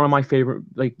 It is one of my favorite.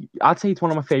 Like, I'd say it's one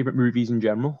of my favorite movies in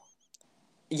general.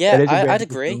 Yeah, I'd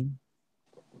agree. Film.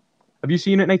 Have you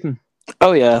seen it, Nathan?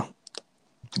 Oh yeah.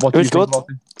 What do you think about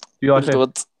it? Do you like it?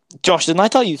 Good. Josh, didn't I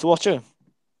tell you to watch it?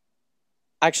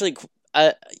 Actually,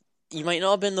 you might not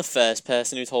have been the first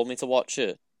person who told me to watch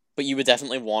it, but you were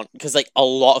definitely one, because like a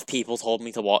lot of people told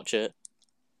me to watch it.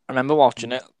 I remember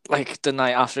watching it like the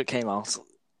night after it came out.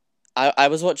 I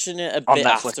was watching it a bit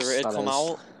Netflix, after it had come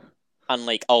out. And,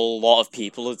 like, a lot of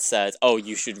people had said, oh,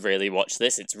 you should really watch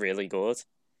this, it's really good.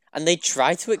 And they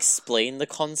tried to explain the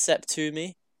concept to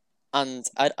me, and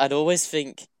I'd always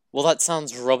think, well, that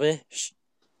sounds rubbish.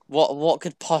 What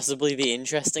could possibly be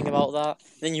interesting about that?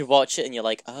 Then you watch it and you're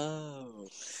like, oh.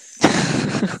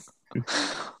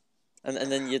 and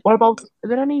then you... What about, are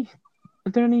there any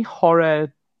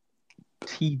horror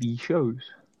TV shows?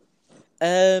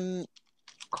 I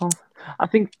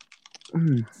think...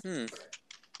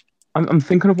 I'm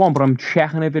thinking of one, but I'm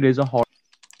checking if it is a horror.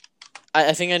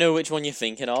 I think I know which one you're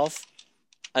thinking of.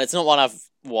 And it's not one I've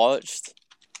watched.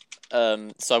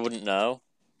 So I wouldn't know.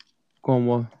 Go on,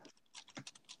 what?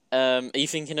 Are you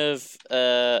thinking of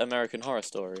American Horror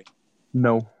Story?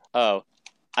 No. Oh.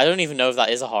 I don't even know if that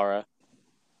is a horror.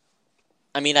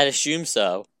 I mean, I'd assume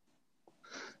so.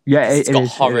 Yeah, it's got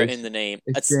horror in the name.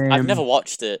 I've never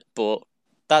watched it, but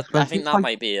I think that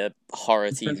might be a horror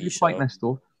TV show. Quite messed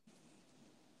up.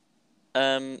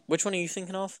 Which one are you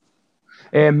thinking of?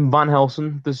 Van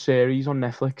Helsing, the series on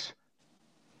Netflix.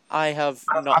 I have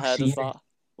not heard of that.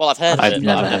 Well, I've heard of it, but I've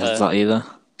never heard of that either.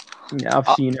 Yeah, I've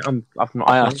seen it. I've not.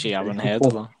 I actually haven't heard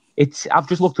of that. I've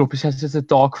just looked up. It says it's a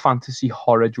dark fantasy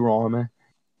horror drama.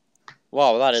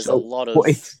 Wow, that is a lot of.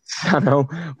 I know,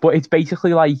 but it's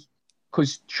basically like,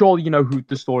 because surely you know who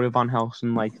the story of Van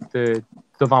Helsing, like the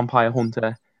vampire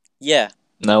hunter. Yeah.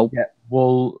 No. Yeah.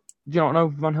 Well, do you not know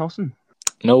Van Helsing?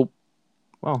 Nope.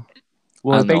 Well,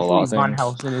 basically Van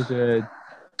Helsing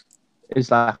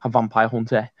is like a vampire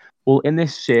hunter, Well, in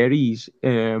this series,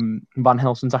 Van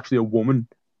Helsing's actually a woman,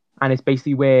 and it's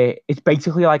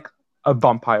basically like a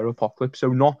vampire apocalypse. So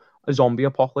not a zombie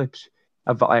apocalypse,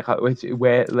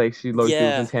 where like see loads of people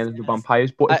Yeah. can turn into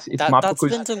vampires, but it's mad That's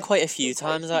because been done quite a few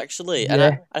times actually, and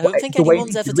yeah, I don't think the way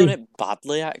anyone's they ever do done it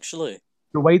badly actually.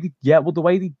 the way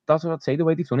they that's what I'd say. The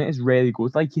way they've done it is really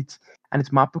good. Like it's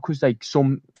mad because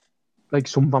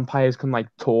some vampires can like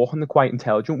talk and they're quite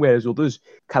intelligent, whereas others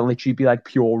can literally be like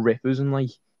pure rippers and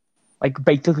like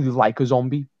basically like a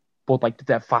zombie, but like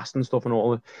they're fast and stuff and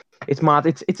all. It's mad.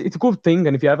 It's a good thing,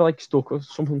 and if you ever like stuck with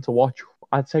something to watch,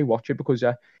 I'd say watch it because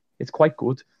it's quite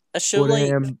good. A show But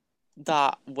like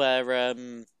that where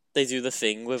they do the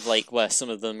thing with like where some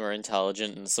of them are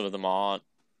intelligent and some of them aren't.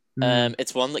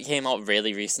 It's one that came out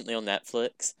really recently on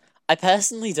Netflix. I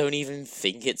personally don't even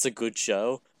think it's a good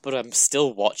show, but I'm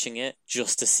still watching it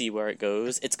just to see where it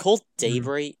goes. It's called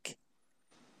Daybreak,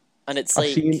 and it's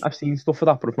like I've seen stuff for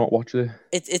that, but I've not watched it.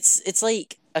 it's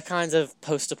like a kind of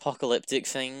post-apocalyptic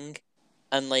thing,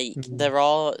 and like Mhm. there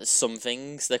are some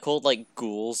things they're called like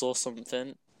ghouls or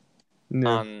something,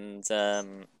 No. and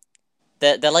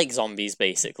they're like zombies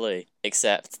basically,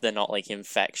 except they're not like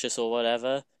infectious or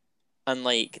whatever. And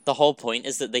like the whole point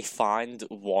is that they find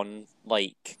one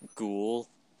like ghoul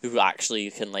who actually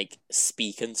can like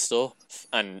speak and stuff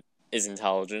and is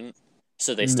intelligent.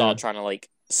 So they start trying to like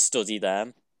study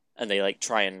them, and they like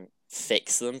try and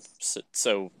fix them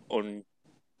so unghoul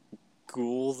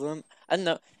them. And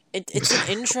no, it's an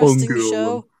interesting Unghoul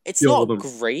show. them. It's Kill not them.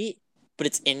 great, but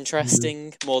it's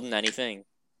interesting more than anything.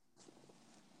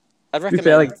 I'd be recommend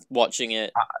fair, like, watching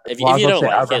it. If Well, you I'd don't say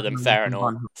like I'd it, then recommend fair watching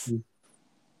enough. Van Helsing.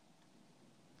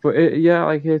 But yeah,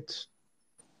 like it's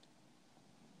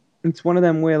one of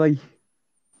them where like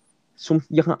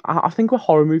I think with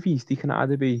horror movies they can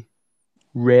either be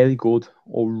really good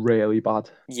or really bad.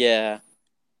 Yeah.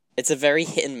 It's a very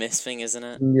hit and miss thing, isn't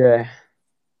it? Yeah.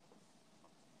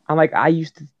 And like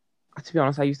to be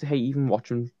honest, I used to hate even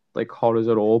watching like horrors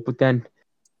at all. But then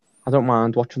I don't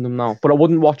mind watching them now. But I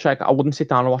wouldn't sit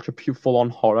down and watch a pure full on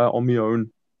horror on my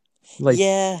own. Like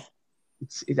Yeah.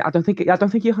 I don't think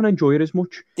you can enjoy it as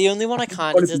much. The only one I think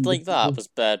kind of gotta did be like that difficult. was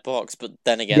Bird Box, but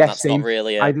then again, Yeah, that's same. not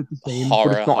really I a did the same, horror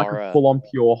but it's not like horror. a full on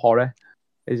pure horror,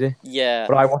 is it? Yeah.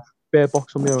 But I watched Bird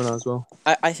Box on my own as well.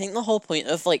 I think the whole point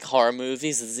of like horror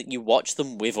movies is that you watch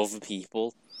them with other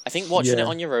people. I think watching it Yeah.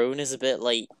 on your own is a bit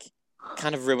like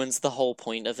kind of ruins the whole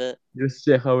point of it. You're a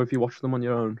sicko if you watch them on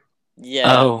your own. Yeah.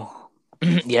 Oh,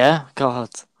 yeah,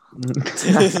 God.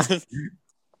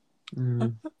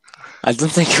 Mm. I don't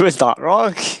think it was that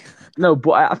wrong. No,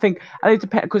 but I think it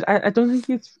depends because I don't think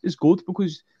it's good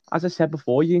because, as I said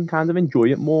before, you can kind of enjoy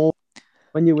it more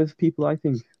when you're with people. I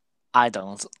think, I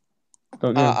don't.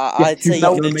 don't you? I'd say you that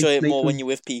can would enjoy make it more Nathan- when you're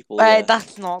with people. Wait, Yeah.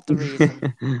 that's not the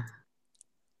reason.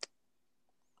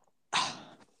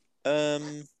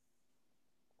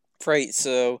 Right,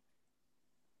 so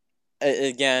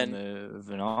again,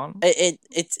 Moving on.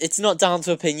 it's not down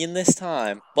to opinion this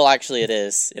time. Well, actually, it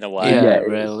is in a way. Yeah, Yeah, it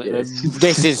really. is.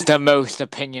 This is the most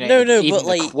opinionated. No, Even but,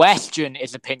 like, the question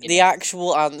is opinionated. The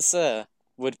actual answer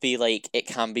would be like it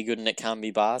can be good and it can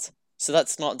be bad. So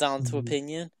that's not down to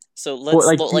opinion. So let's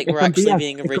look like it we're can be actually a-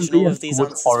 being it can original be a with these good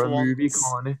answers horror for movie, once.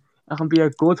 can't it? It can be a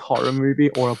good horror movie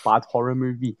or a bad horror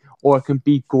movie, or it can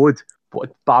be good but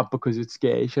it's bad because it's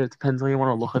scary. Sure, it depends how you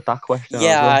want to look at that question. as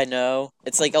Yeah, well. I know.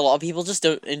 It's like a lot of people just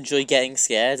don't enjoy getting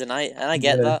scared, and I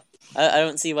get Yeah. that. I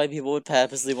don't see why people would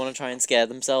purposely want to try and scare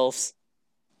themselves.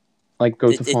 Like go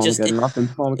to It just- Farmageddon. I've been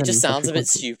to Farmageddon, It just it's sounds a actually bit quite good.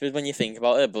 stupid when you think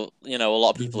about it, but you know, a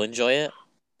lot of people enjoy it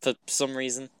for some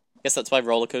reason. I guess that's why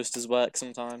roller coasters work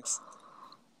sometimes.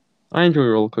 I enjoy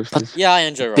roller coasters. Yeah, I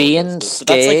enjoy roller Being coasters, but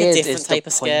that's like a scared different is the type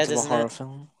of point scared, of a isn't horror it?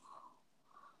 film.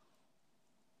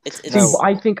 It's No.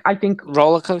 I think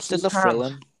Roller coasters are Sometimes.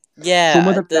 thrilling. yeah. some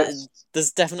of the best.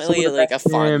 There's definitely some of the like best, a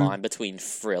fine um, line between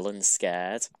thrill and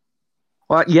scared.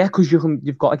 Well, yeah, because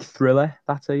you've got like thriller.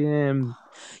 That's a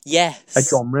Yes,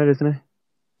 genre, isn't it?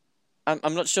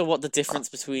 I'm not sure what the difference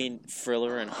between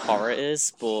thriller and horror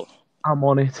is, but I'm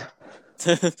on it.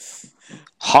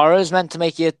 Horror is meant to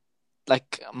make you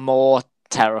like more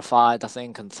terrified, I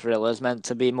think, and thriller is meant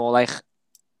to be more like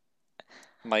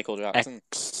Michael Jackson,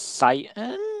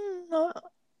 exciting.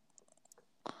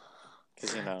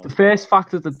 because you know. The first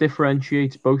factor that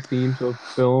differentiates both themes of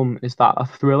film is that a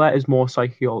thriller is more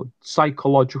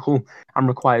psychological and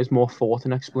requires more thought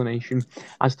and explanation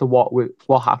as to what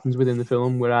happens within the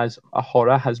film, whereas a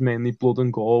horror has mainly blood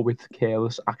and gore with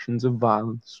careless actions of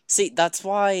violence. See, that's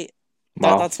why.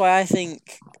 Wow. That's why I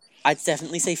think I'd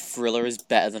definitely say thriller is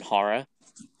better than horror,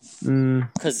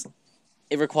 because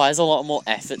it requires a lot more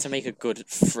effort to make a good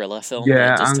thriller film than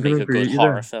Yeah, it does I'm to make gonna a agree good with you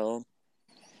horror there. film.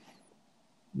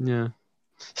 Yeah.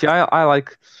 See, I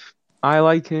like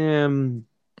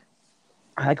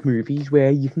movies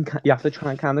where you have to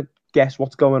try and kind of guess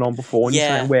what's going on before and you try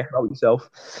Yeah. and work it out yourself.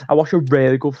 I watched a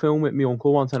really good film with my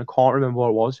uncle once and I can't remember what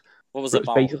it was. What was But it it was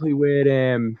about? basically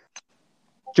where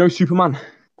Joe Superman.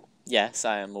 Yes,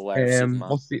 I am aware of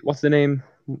Superman. What's the name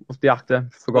of the actor? Well,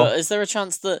 Forgot. is there a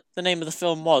chance that the name of the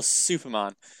film was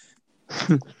Superman?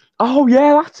 Oh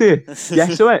yeah, that's it.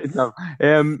 Yes, so it. No.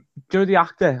 Do you know the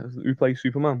actor who plays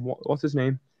Superman? What's his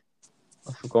name?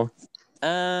 I forgot.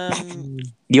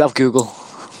 You have Google.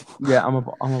 Yeah, I'm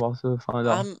about to find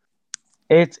out. I'm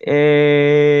It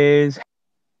is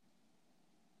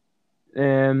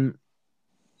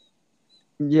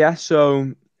yeah,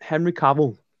 so Henry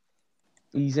Cavill,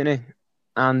 he's in it,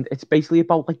 and it's basically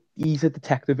about like he's a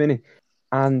detective in it,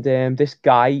 and this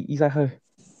guy, he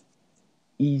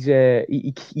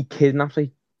kidnaps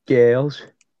like girls,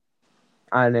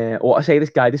 and or I say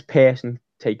this person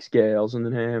takes girls, and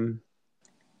then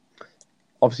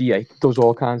obviously yeah, does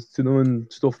all kinds to them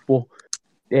and stuff, but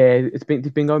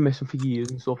they've been going missing for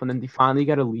years and stuff, and then they finally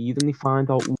get a lead and they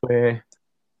find out where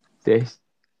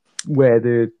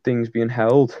the thing's being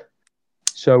held.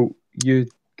 So they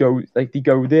go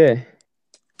there,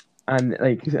 and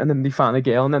then they find a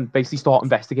girl, and then basically start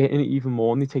investigating it even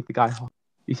more, and they take the guy.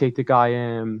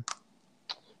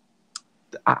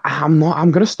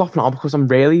 I'm gonna stop now because I'm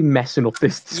really messing up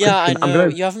this description. yeah, I know.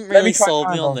 You haven't really sold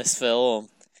me on this film.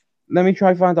 Let me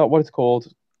try to find out what it's called.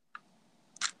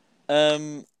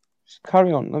 Just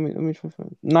carry on. Let me try to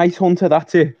find Night Hunter.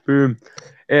 That's it. Boom.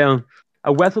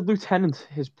 A weathered lieutenant,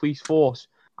 his police force,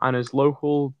 and his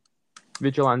local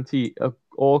vigilante are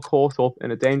all caught up in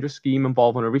a dangerous scheme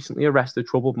involving a recently arrested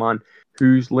troubled man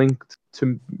who's linked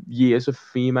to years of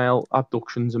female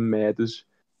abductions and murders.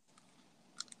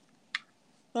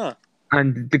 Huh.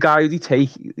 And the guy they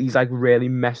take, he's like really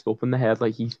messed up in the head.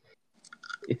 Like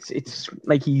it's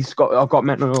like he's got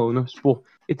mental illness, but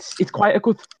it's quite a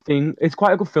good thing. It's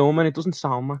quite a good film, and it doesn't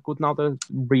sound that good now to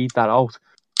read that out.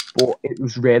 But it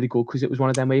was really good because it was one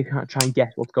of them where you can't try and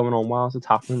guess what's going on whilst it's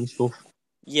happening and stuff.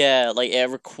 Yeah, like it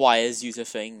requires you to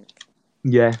think.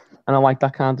 Yeah, and I like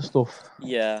that kind of stuff.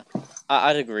 Yeah,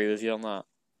 I'd agree with you on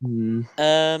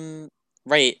that.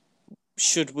 Right,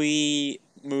 should we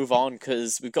move on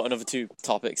because we've got another 2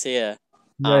 topics here,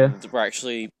 and we're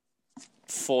actually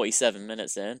 47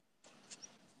 minutes in.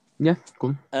 Yeah,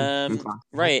 good.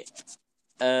 Right.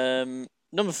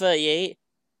 Number 38.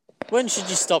 When should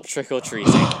you stop trick or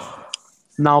treating?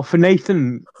 Now, for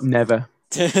Nathan, never.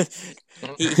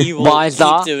 he will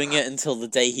keep doing it until the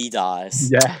day he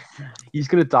dies. Yeah, he's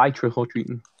gonna die trick or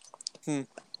treating.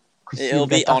 It'll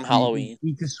be on Halloween.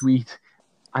 Eat a sweet,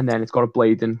 and then it's got a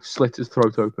blade and slits his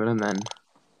throat open, and then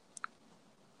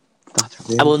that's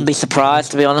really I wouldn't be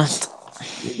surprised, to be honest.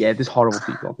 Yeah, there's horrible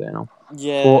people out there now.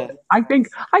 Yeah, but I think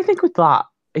with that,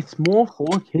 it's more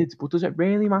for kids. But does it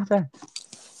really matter?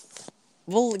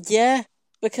 Well, yeah,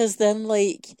 because then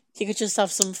like you could just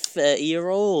have some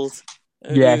 30-year-old.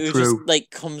 Who just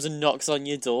like comes and knocks on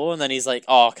your door, and then he's like,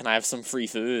 "Oh, can I have some free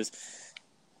food?"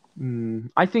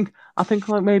 I think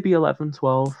like maybe 11,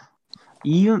 12,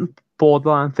 even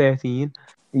borderline 13.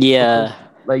 Yeah,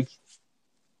 like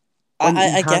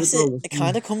I guess it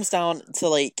kind of comes down to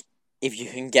like if you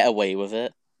can get away with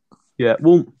it. Yeah,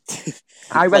 well,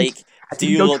 do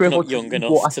you look not young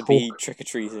enough to be trick or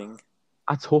treating?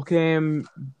 I took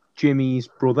Jimmy's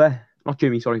brother, not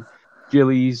Jimmy, sorry,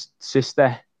 Jilly's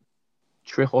sister,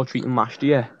 trick or treating last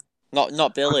year.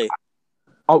 Not Billy.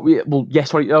 Oh yeah, well yeah,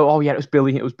 sorry. Oh yeah, it was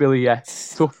Billy. It was Billy. Yeah,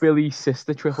 took Billy's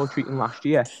sister trick or treating last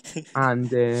year,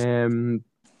 and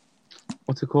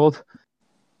what's it called?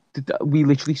 We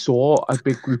literally saw a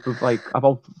big group of like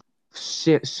about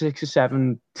 6 or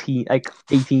 7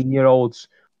 18-year-olds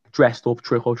dressed up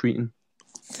trick or treating.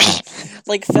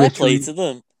 Like fair play to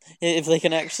them if they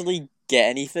can actually get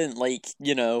anything. Like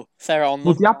fair on them.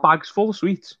 Well, they had bags full of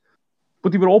sweets.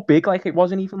 But they were all big, like it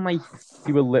wasn't even like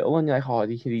they were little and you're like, oh,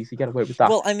 you could easily get away with that.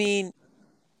 Well, I mean,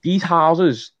 these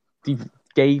houses, they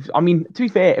gave. I mean, to be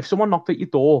fair, if someone knocked at your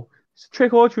door, it's a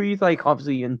trick or treat, like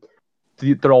obviously, and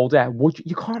they're all there,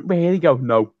 you can't really go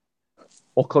no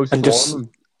or close the door on them.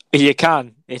 You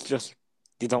can. It's just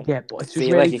you don't. Yeah, but it's just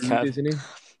feel really like you rude, can. isn't it?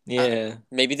 Yeah.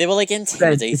 Maybe they were like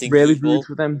intimidating it's really people, rude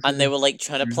for them and they were like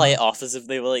trying to play it off as if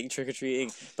they were like trick or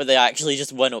treating, but they actually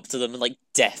just went up to them and like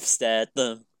death stared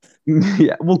them.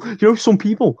 Yeah, well, some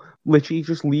people literally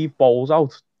just leave bowls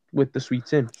out with the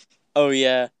sweets in. Oh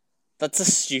yeah, that's a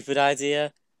stupid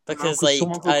idea because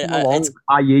someone could come I along,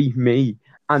 i.e. me,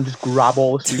 and just grab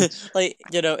all the sweets. Like,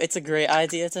 it's a great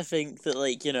idea to think that,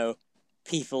 like,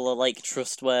 people are, like,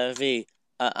 trustworthy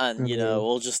and,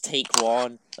 will just take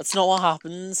one. That's not what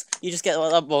happens. You just get,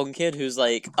 like, that one kid who's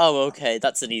like, oh, okay,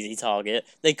 that's an easy target.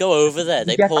 They go over there,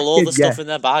 they pull all the stuff in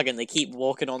their bag, and they keep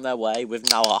walking on their way with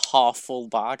now a half-full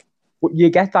bag. But you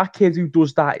get that kid who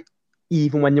does that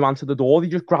even when you answer the door. They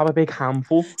just grab a big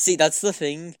handful. See, that's the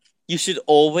thing. You should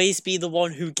always be the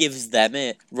one who gives them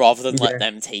it rather than let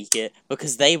them take it,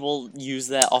 because they will use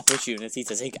their opportunity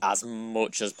to take as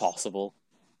much as possible.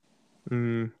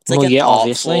 It's like an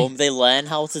art form. They learn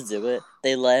how to do it.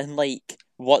 They learn, like,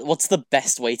 what's the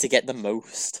best way to get the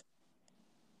most.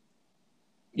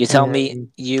 You tell me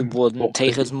you wouldn't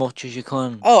take as much as you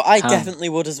can. Oh, I definitely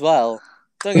would as well.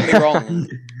 Don't get me wrong.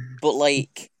 But,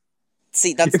 like,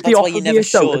 see, that's why you never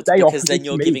should, because then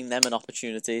you're giving them an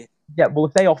opportunity. Yeah, well,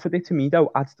 if they offered it to me, though,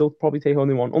 I'd still probably take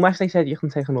only one. Unless they said you can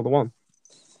take another one.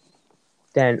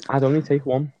 Then I'd only take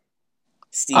one.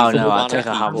 Steve, I'd take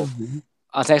a handful.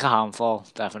 I'll take a handful,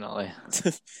 definitely.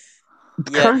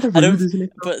 Yeah, I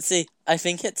don't. But see, I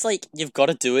think it's like you've got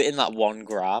to do it in that one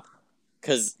grab,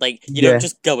 because like you don't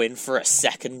just go in for a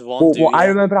second one. Well, I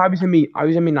remember I was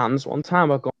in my nan's one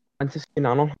time. I went to see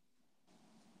Nana.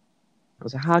 I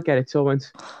was like, I'll get it. So I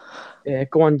went,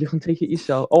 go on, you can take it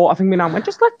yourself. Oh, I think my nan went,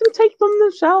 just let them take them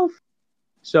themselves.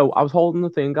 So I was holding the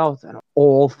thing out, and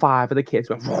all 5 of the kids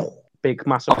went, big,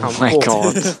 massive handful. Oh my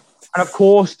god! And of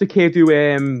course, the kid who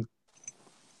it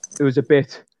was a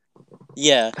bit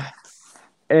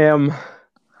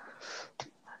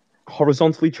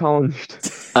horizontally challenged.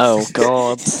 Oh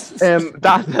god.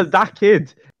 That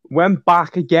kid went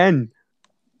back again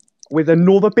with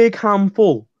another big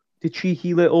handful. The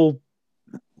cheeky little.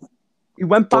 He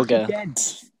went back again,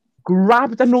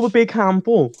 grabbed another big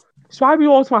handful. So I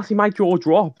automatically, my jaw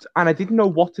dropped, and I didn't know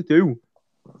what to do.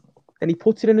 Then he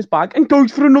puts it in his bag and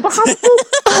goes for another handful.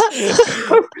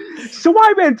 So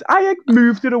I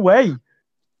moved it away,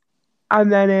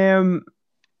 and then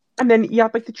he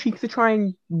had like the cheek to try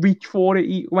and reach for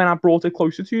it when I brought it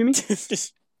closer to me.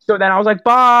 So then I was like,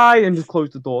 bye, and just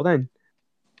closed the door then.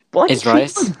 But like, it's right.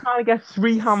 Trying to get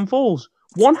 3 handfuls.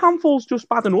 1 handful's just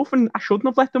bad enough, and I shouldn't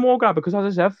have let them all grab it, because,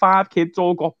 as I said, 5 kids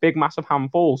all got big, massive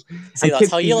handfuls. See,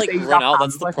 that's how you, like, run out,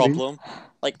 that's the problem.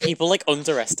 Like, people, like,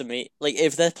 underestimate. Like,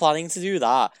 if they're planning to do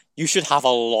that, you should have a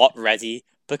lot ready,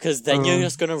 because then you're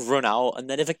just gonna run out, and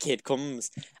then if a kid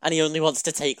comes, and he only wants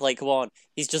to take, like, 1,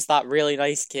 he's just that really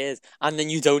nice kid, and then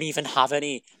you don't even have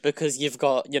any, because you've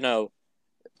got,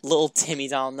 little Timmy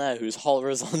down there who's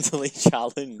horizontally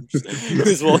challenged,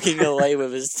 who's walking away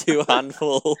with his 2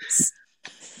 handfuls.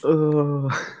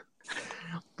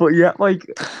 But yeah, like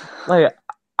I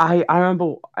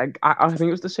remember, I think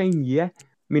it was the same year.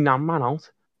 My nan ran out,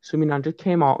 so my nan just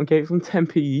came out and gave them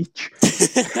 10p each.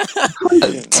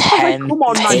 10. Come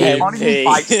on, man, you can't even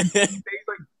buy it.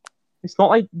 It's not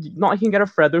like you can get a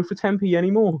Freddo for 10p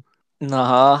anymore.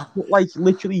 Nah. But, like,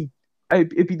 literally,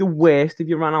 it'd be the worst if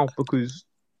you ran out, because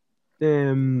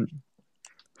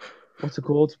what's it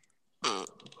called?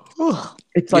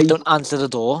 It's like you don't answer the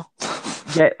door.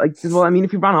 Yeah, like, well, I mean,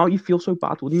 if you ran out, you feel so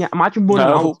bad, wouldn't you? Imagine running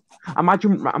out.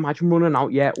 Imagine running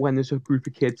out, when there's a group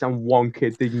of kids and 1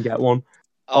 kid didn't get one.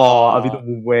 Oh, that'd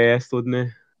be the worst, wouldn't it?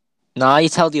 Nah, you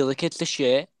tell the other kids to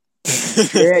share.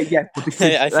 Yeah. But the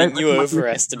kids, I think you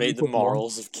overestimate the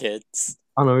morals of kids.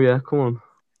 I know, yeah, come on.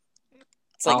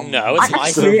 It's like, no, it's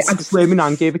my fault. I swear my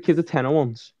nan gave a kid a tenner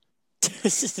once.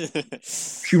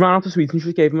 She ran out of sweets and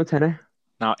she gave him a tenner.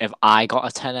 Now, if I got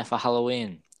a tenner for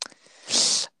Halloween,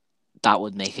 that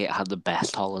would make it have the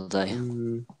best holiday.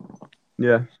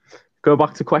 Yeah. Go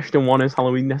back to question 1, is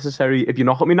Halloween necessary? If you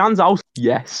knock at my nan's house,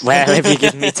 yes. Well, if you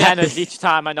give me tenners each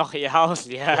time I knock at your house,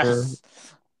 yes.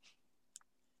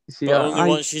 But only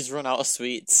once she's run out of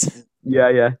sweets.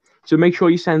 Yeah. So make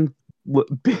sure you send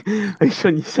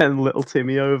little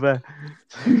Timmy over,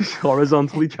 who's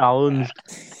horizontally challenged,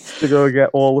 to go get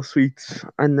all the sweets.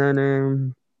 And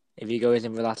then if he goes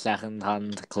in with that second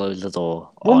hand, close the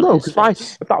door. Well, no,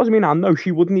 because if that was me nan, no,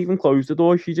 she wouldn't even close the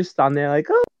door. She'd just stand there like,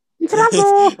 oh, you can have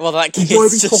more. Well, that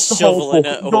kid's just shoveling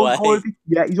it away.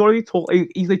 He's already talked.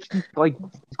 He's literally, like,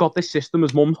 he's got this system.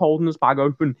 His mum's holding his bag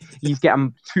open. He's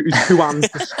getting 2 hands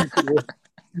to scoop it up.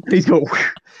 He's going.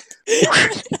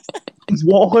 He's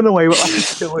walking away with like a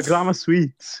kilogram of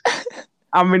sweets.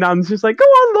 And my nan's just like, go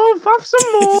on, love, have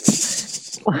some more.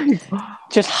 Like,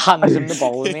 just hands him the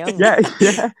bowl in the hand.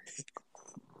 Yeah.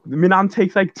 My nan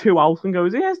takes like 2 out and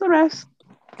goes, here's the rest.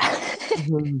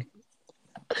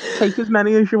 take as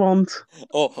many as you want.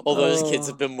 All those kids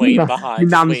have been My waiting na- behind, my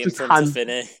just nan's waiting just for him to hand-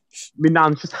 finish. My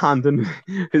nan's just handing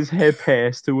her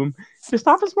purse to him. Just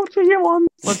have as much as you want.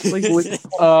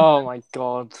 Oh my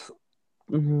god.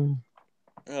 Mhm.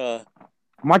 Uh,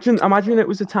 Imagine it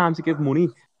was a time to give money,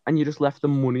 and you just left the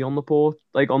money on the board,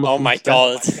 like on the. oh front my step.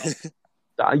 god.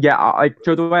 Yeah, do you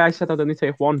know the way I said I'd only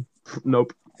take one?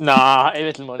 Nope. Nah, a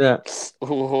little money. Yeah.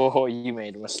 Oh, you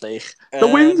made a mistake. The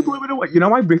wind Um, blew it away. You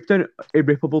know, I ripped a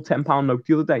rippable £10 note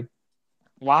the other day.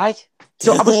 Why?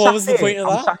 So I was what sat was there, the point of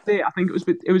I was that? sat there. I think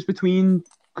it was between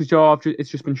because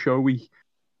it's just been show week.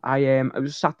 I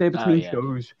was sat there between yeah.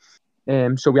 shows.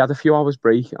 So we had a few hours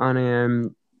break,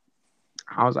 and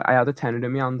I had a tenner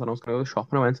in my hand, and I was going to the shop,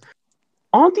 and I went,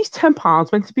 "Aren't these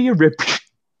 £10 meant to be a rip?"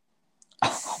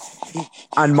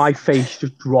 And my face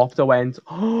just dropped. I went,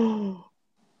 "Oh!"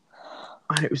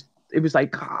 And it was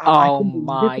like, I Oh couldn't believe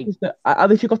my- it, because I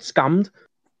literally got scammed.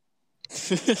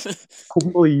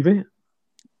 Couldn't believe it.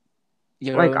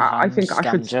 Your Like own I hand think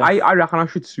I should. scammed you. I reckon I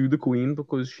should sue the Queen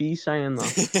because she's saying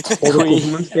that. Or the Queen.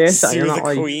 government's there saying Sue that. the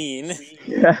Like, Queen.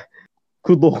 yeah.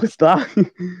 Good luck with that.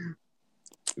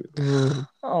 Mm,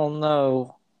 Oh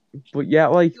no. but yeah,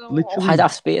 like literally, I'd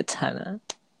have to be a tenner.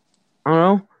 I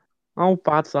don't know. How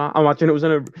bad's that? I imagine it was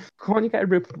in a. Can't you get a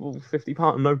rippable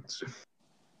 £50 notes?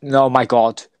 No, my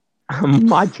god.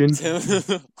 Imagine.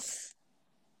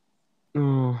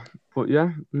 Oh, but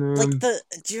yeah. Do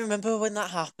you remember when that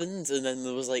happened? And then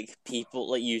there was like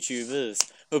people, like YouTubers,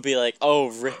 who'd be like, "Oh,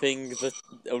 ripping the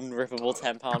unrippable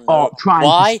 £10 Oh, note." trying to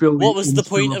Why? spill the What was the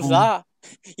point of unspillable- that?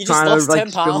 You just trying to lost like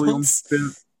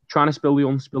 £10. trying to spill the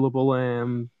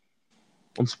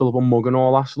unspillable mug and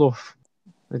all that stuff.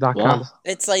 Like that What? kind of.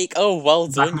 It's like, oh, well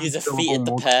That done, you kind of defeated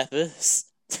the mug. purpose.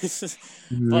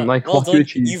 But, Like well what you done,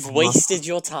 achieved you've from that. wasted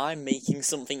your time making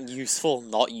something useful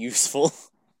not useful.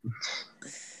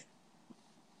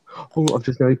 Oh, I've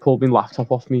just nearly pulled my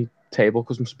laptop off my table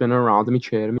because I'm spinning around in my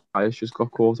chair and my eyes just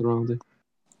got caught around it.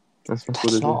 That's not good,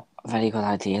 That's is not a very good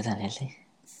idea then, is it? it?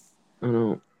 I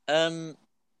know.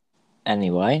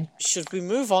 Anyway, Should we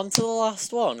move on to the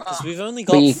last one? Because we've only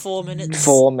got We- 4 minutes.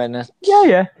 4 minutes.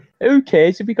 Yeah. Who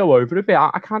cares if we go over a bit?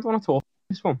 I can't want to talk about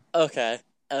this one. Okay.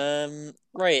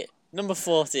 Right. Number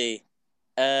 40.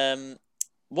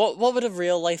 What would a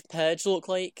real life purge look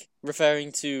like?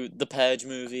 Referring to the Purge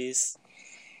movies.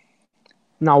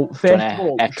 Now, Do first you of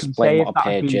all, want to you can explain say what a if that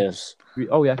had page been- is?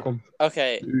 Oh yeah, come.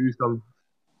 Okay. Who's going?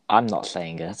 I'm not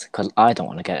saying it because I don't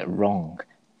want to get it wrong.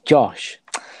 Josh,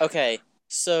 Okay.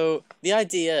 So the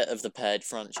idea of the Purge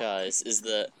franchise is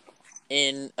that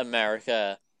in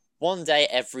America, one day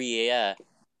every year,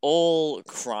 all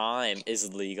crime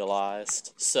is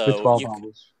legalized. For So 12 you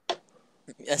hours.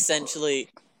 essentially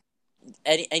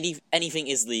anything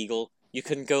is legal. You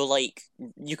can go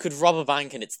you could rob a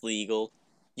bank and it's legal.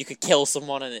 You could kill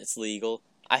someone and it's legal.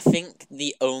 I think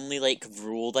the only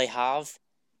rule they have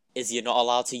is you're not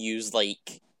allowed to use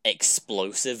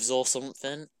explosives or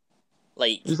something.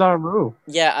 Is that a rule?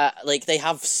 Yeah, they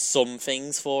have some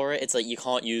things for it. It's you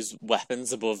can't use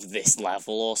weapons above this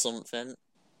level or something.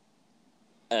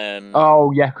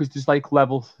 Oh yeah, because there's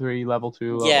level 3, level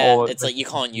 2. Yeah, or, it's you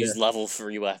can't use level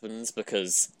 3 weapons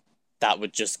because that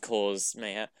would just cause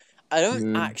mayhem. I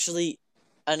don't actually,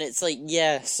 and it's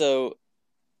yeah. So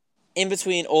in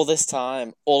between all this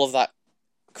time, all of that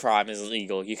crime is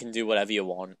illegal. You can do whatever you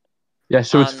want. Yeah,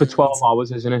 so it's for and- 12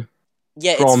 hours, isn't it?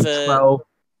 Yeah, From it's for 12.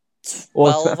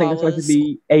 Or 12 I think it's meant to hours.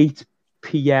 be 8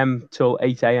 p.m. till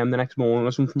 8 a.m. the next morning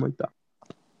or something like that.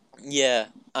 Yeah,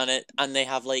 and they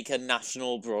have a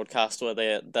national broadcast where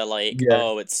they're Yeah.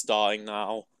 oh, it's starting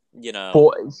now. You know.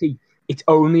 But see, it's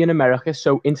only in America,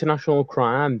 so international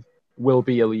crime will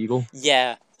be illegal.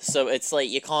 Yeah, so it's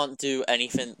you can't do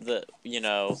anything that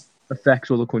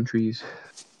Affects other countries.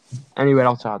 Anywhere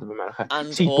outside of America.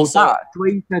 And see, also- but that, the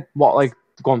way that,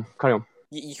 go on, carry on.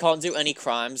 You can't do any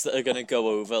crimes that are gonna go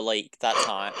over that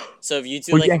time. So if you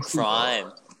do Well, a yes.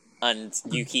 crime and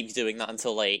you keep doing that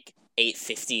until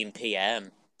 8:15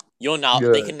 p.m., you're now Yeah.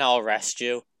 they can now arrest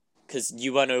you because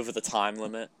you went over the time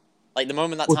limit. The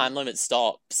moment that Well- time limit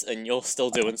stops and you're still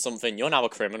doing something, you're now a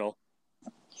criminal.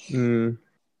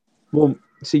 Well,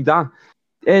 see that.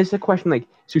 Here's the question,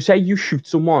 so say you shoot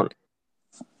someone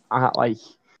at Do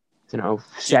you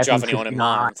have anyone in 7:59.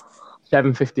 mind?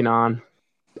 7:59.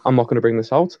 I'm not going to bring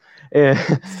this out.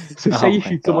 So say Oh you my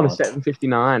shoot someone at God.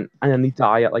 7:59 and then they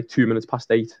die at 2 minutes past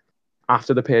 8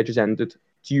 after the purge has ended.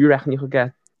 Do you reckon you could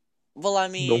get Well, I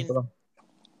done mean, for that?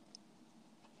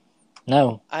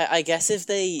 no. I guess if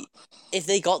they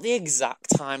got the exact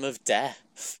time of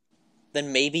death,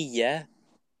 then maybe yeah,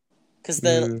 because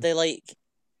they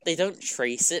they don't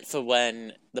trace it for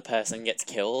when the person gets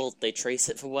killed. They trace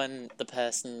it for when the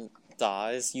person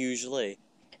dies, usually.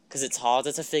 Because it's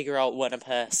harder to figure out when a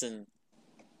person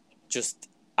just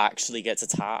actually gets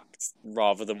attacked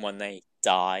rather than when they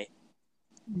die.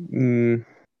 Mm,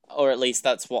 Or at least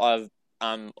that's what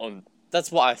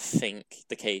that's what I think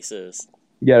the case is.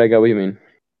 yeah, I get what you mean.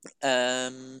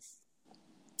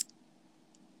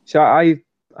 So I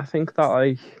think that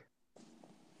like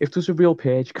if there's a real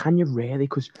purge, can you really?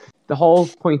 Because the whole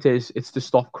point is it's to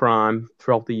stop crime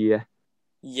throughout the year.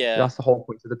 Yeah. That's the whole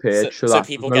point of the So, purge. So so that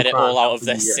people there's no get it crime all out throughout of the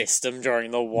their year. system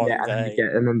during the one Yeah, day.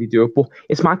 and then they do it. But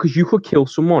it's mad because you could kill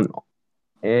someone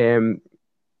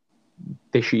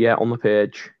this year on the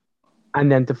purge,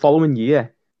 and then the following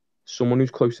year, someone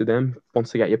who's close to them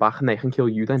wants to get you back, and they can kill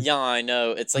you then. Yeah, I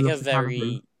know. It's And like a that's the kind of thing.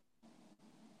 very.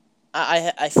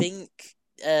 I think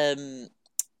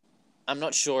I'm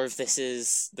not sure if this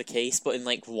is the case, but in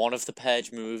like one of the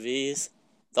Purge movies,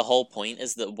 the whole point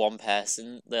is that one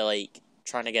person, they're like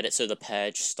trying to get it so the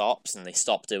Purge stops and they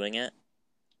stop doing it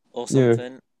or Yeah.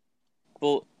 something.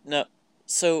 But no,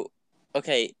 so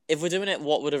okay, if we're doing it,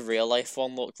 what would a real life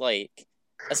one look like?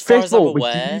 As far First as of I'm all,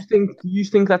 aware, do you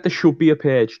think that there should be a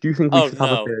purge? Do you think we oh should have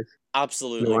a no, purge?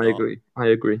 absolutely No, I not. agree. I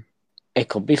agree. It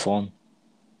could be fun.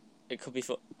 It could be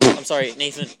fun. I'm sorry,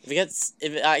 Nathan. If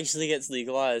it actually gets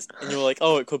legalized, and you're like,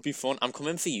 oh, it could be fun, I'm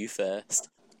coming for you first,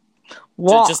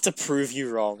 What? just to prove you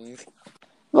wrong.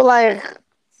 Well, like,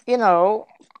 you know,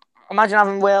 imagine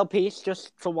having world peace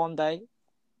just for one day.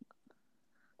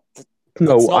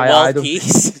 No, It's not I world don't.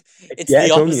 peace. It's Yeah, the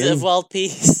it's only opposite of in. world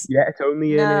peace. Yeah, it's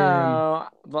only in. No,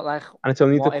 but like, And it's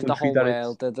only what the if the country whole that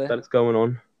world did it? it's going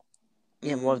on.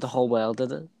 Yeah, what if the whole world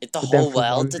did it? If the But then whole for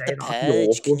one world did the day, that'd be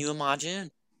purge, can awful. you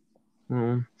imagine?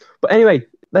 But anyway,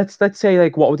 let's say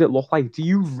like, what would it look like? Do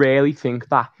you really think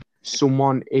that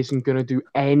someone isn't gonna do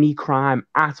any crime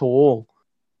at all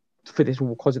for this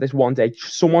because of this one day?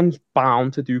 Someone's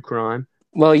bound to do crime.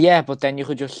 Well, yeah, but then you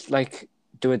could just like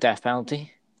do a death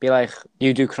penalty. Be like,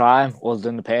 you do crime, or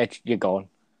in the purge, you're gone.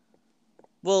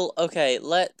 Well, okay,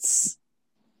 let's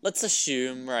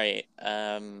assume, right?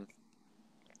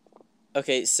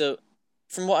 Okay, so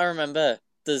from what I remember,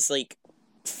 there's like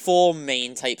 4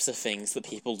 main types of things that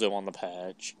people do on the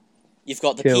purge. You've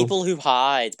got the Kill. people who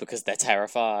hide because they're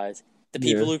terrified. The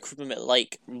people Yeah. who commit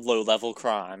like low-level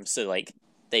crimes, so like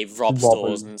they rob Robbing,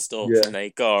 stores and stuff, yeah. and they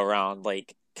go around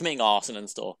like committing arson and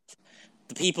stuff.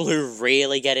 The people who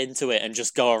really get into it and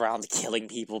just go around killing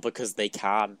people because they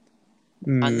can.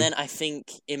 And then I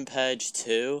think in Purge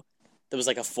 2, there was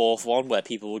like a 4th one where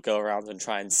people would go around and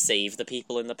try and save the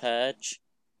people in the Purge.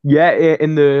 Yeah,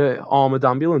 in the armored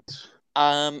ambulance.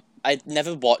 I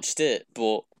never watched it,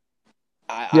 but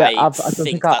I I don't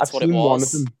think I've that's what it seen one of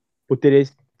was. them. But there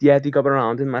is, yeah, they go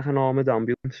around in like an armored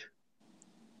ambulance.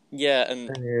 Yeah, and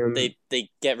Um, they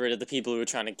get rid of the people who are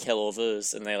trying to kill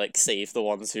others, and they like save the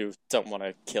ones who don't want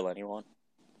to kill anyone.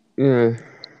 Yeah.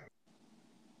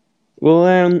 Well,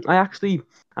 I actually,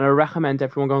 and I recommend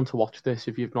everyone going to watch this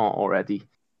if you've not already.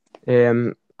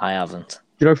 I haven't.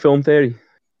 You know Film Theory?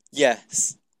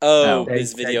 Yes. Oh, No.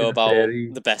 his They video did a about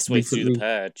theory the best way to do the recently.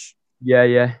 Purge.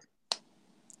 Yeah.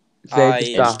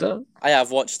 Insta? I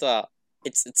have watched that.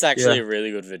 It's actually a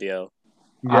really good video.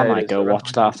 I it might is. go I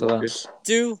watch that after recommend you this.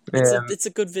 Do it's a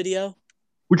good video.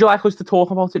 Would you like us to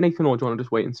talk about it, Nathan, or do you want to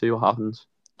just wait and see what happens?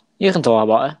 You can talk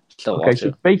about it. Still Okay, watch so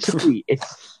it. basically,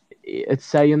 it's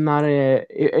saying that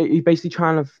he's basically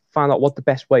trying to find out what the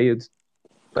best way is,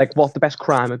 like what the best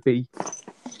crime would be.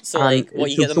 So And like what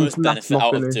you so get the most something that's benefit not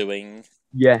out gonna- of doing.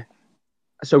 Yeah.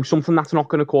 So something that's not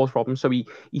going to cause problems. So he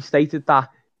stated that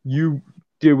you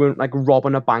doing like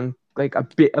robbing a bank, like a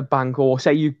bit of bank, or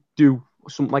say you do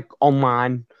some like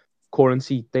online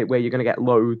currency where you're going to get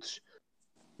loads.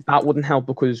 That wouldn't help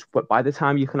because by the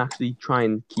time you can actually try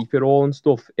and keep it all and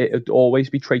stuff, it'd always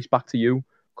be traced back to you.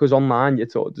 Because online,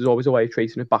 there's always a way of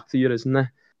tracing it back to you, isn't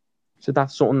there? So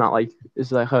that's something that like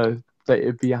is like that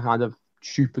it'd be a kind of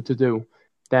stupid to do.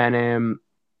 Then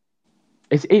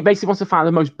it basically wants to find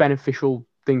the most beneficial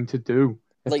thing to do.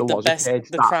 If Like there the was best a purge,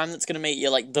 the that, crime that's gonna make you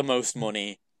like the most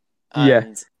money. Yeah,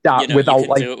 And that you know, without you can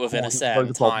like do it within a causing certain loads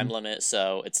of time problems. limit,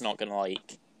 so it's not gonna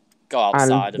like go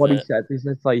outside And of what he it. said is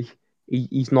it's like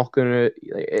he's not gonna.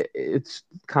 It's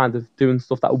kind of doing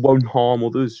stuff that won't harm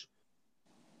others,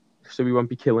 so he won't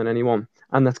be killing anyone,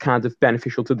 and that's kind of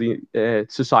beneficial to the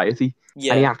society. And he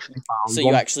Yeah. actually found So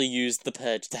one. you actually used the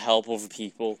purge to help other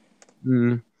people.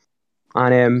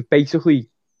 And basically,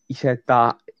 he said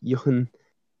that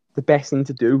the best thing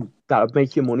to do that would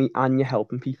make you money and you're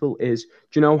helping people is,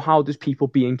 do you know how there's people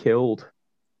being killed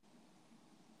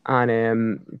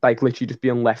and like literally just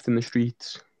being left in the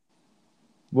streets?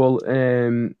 will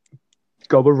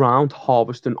go around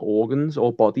harvesting organs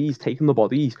or bodies, taking the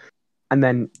bodies, and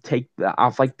then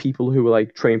have like people who are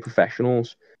like trained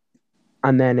professionals,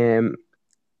 and then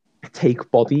take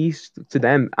bodies to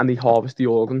them, and they harvest the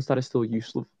organs that are still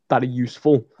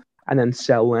useful, and then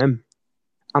sell them.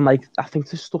 And like I think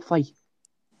there's stuff like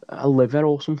a liver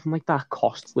or something like that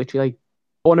costs literally like,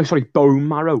 oh no, sorry, bone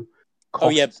marrow. Oh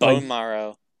yeah, Costs, bone like,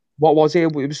 marrow. what was it?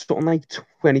 It was something like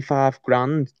 25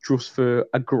 grand just for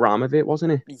a gram of it,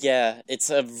 wasn't it? Yeah, it's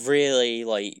a really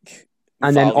like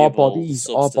And then our valuable bodies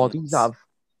substance. have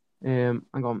hang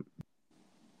on.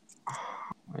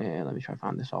 Let me try to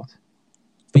find this out.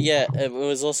 But yeah, it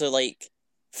was also like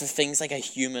for things like a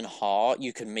human heart,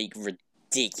 you can make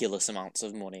ridiculous amounts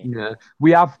of money. Yeah,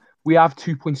 we have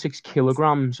 2.6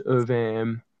 kilograms of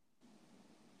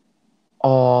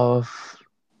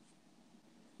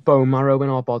bone marrow in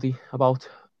our body, about.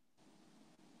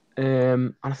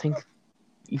 And I think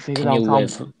he figured Can you out how.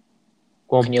 live?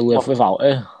 Go on. Can you live without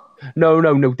it?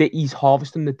 No. He's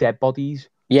harvesting the dead bodies.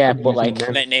 Yeah, and but using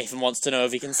like, them. Nathan wants to know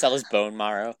if he can sell his bone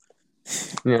marrow.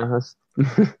 Yeah, that's...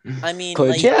 I mean, could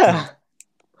like, you?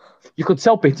 You could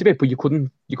sell bits of it, but you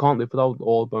couldn't. You can't live without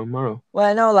all bone marrow. Well,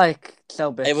 I know, like,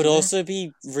 sell bits it would of also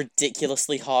be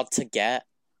ridiculously hard to get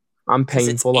And because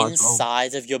it's painful as well.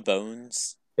 inside of your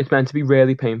bones. It's meant to be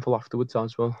really painful afterwards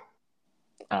as well.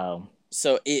 Oh,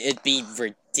 So it'd be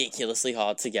ridiculously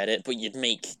hard to get it, but you'd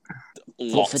make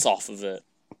lots off of it.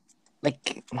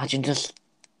 like, imagine just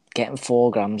getting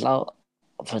 4 grams out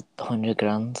for 100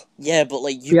 grand. Yeah, but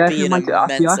like you'd be in I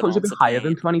immense feel like it was a amounts bit of higher pain.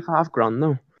 than 25 grand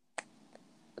though.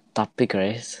 That'd be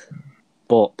great,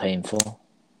 but painful.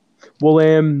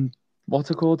 Well, what's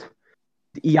it called?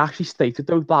 He actually stated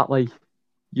though that like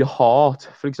your heart,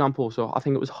 for example. So I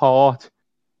think it was heart.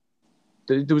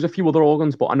 There was a few other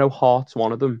organs, but I know heart's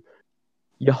one of them.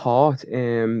 Your heart,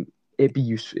 it would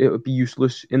be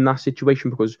useless in that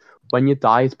situation because when you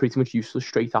die, it's pretty much useless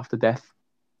straight after death.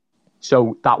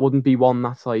 So that wouldn't be one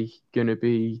that's like gonna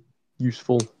be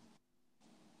useful,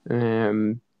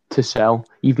 to sell.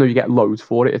 Even though you get loads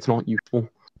for it, it's not useful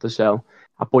to sell.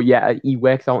 But yeah, he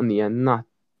worked out in the end that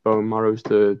bone marrow's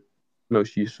the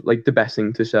most useful, like the best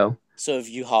thing to sell. So if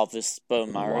you harvest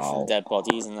bone marrow Wow. from dead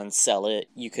bodies and then sell it,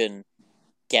 you can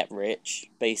get rich,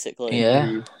 basically.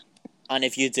 Yeah. And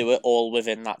if you do it all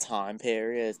within that time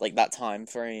period, like that time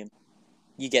frame,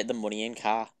 you get the money in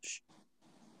cash.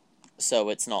 So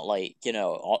it's not like,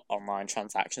 online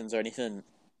transactions or anything.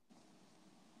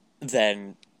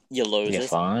 Then you lose You're it.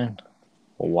 fine.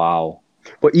 Wow.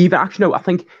 But even actually, no, I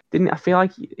feel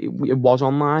like it was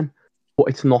online, but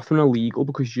it's nothing illegal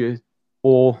because you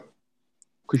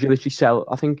literally sell.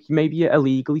 I think maybe you're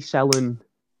illegally selling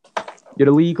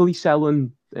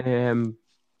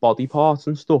body parts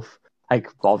and stuff, like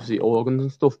obviously organs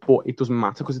and stuff, but it doesn't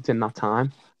matter because it's in that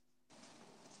time.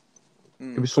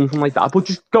 It was something like that. But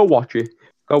just go watch it,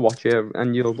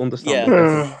 and you'll understand.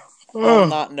 Yeah. On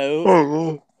that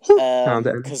note, Found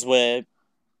it. because we're a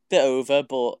bit over,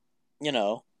 but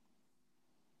it's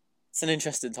an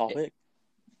interesting topic.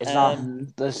 Is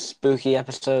that the spooky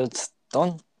episode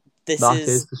done? This That is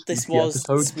is the this spooky was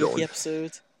the episode spooky done.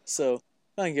 episode. So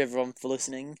thank you everyone for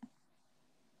listening.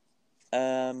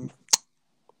 See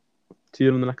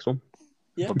you in the next one.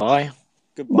 Yeah. Bye-bye.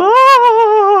 Goodbye. Bye.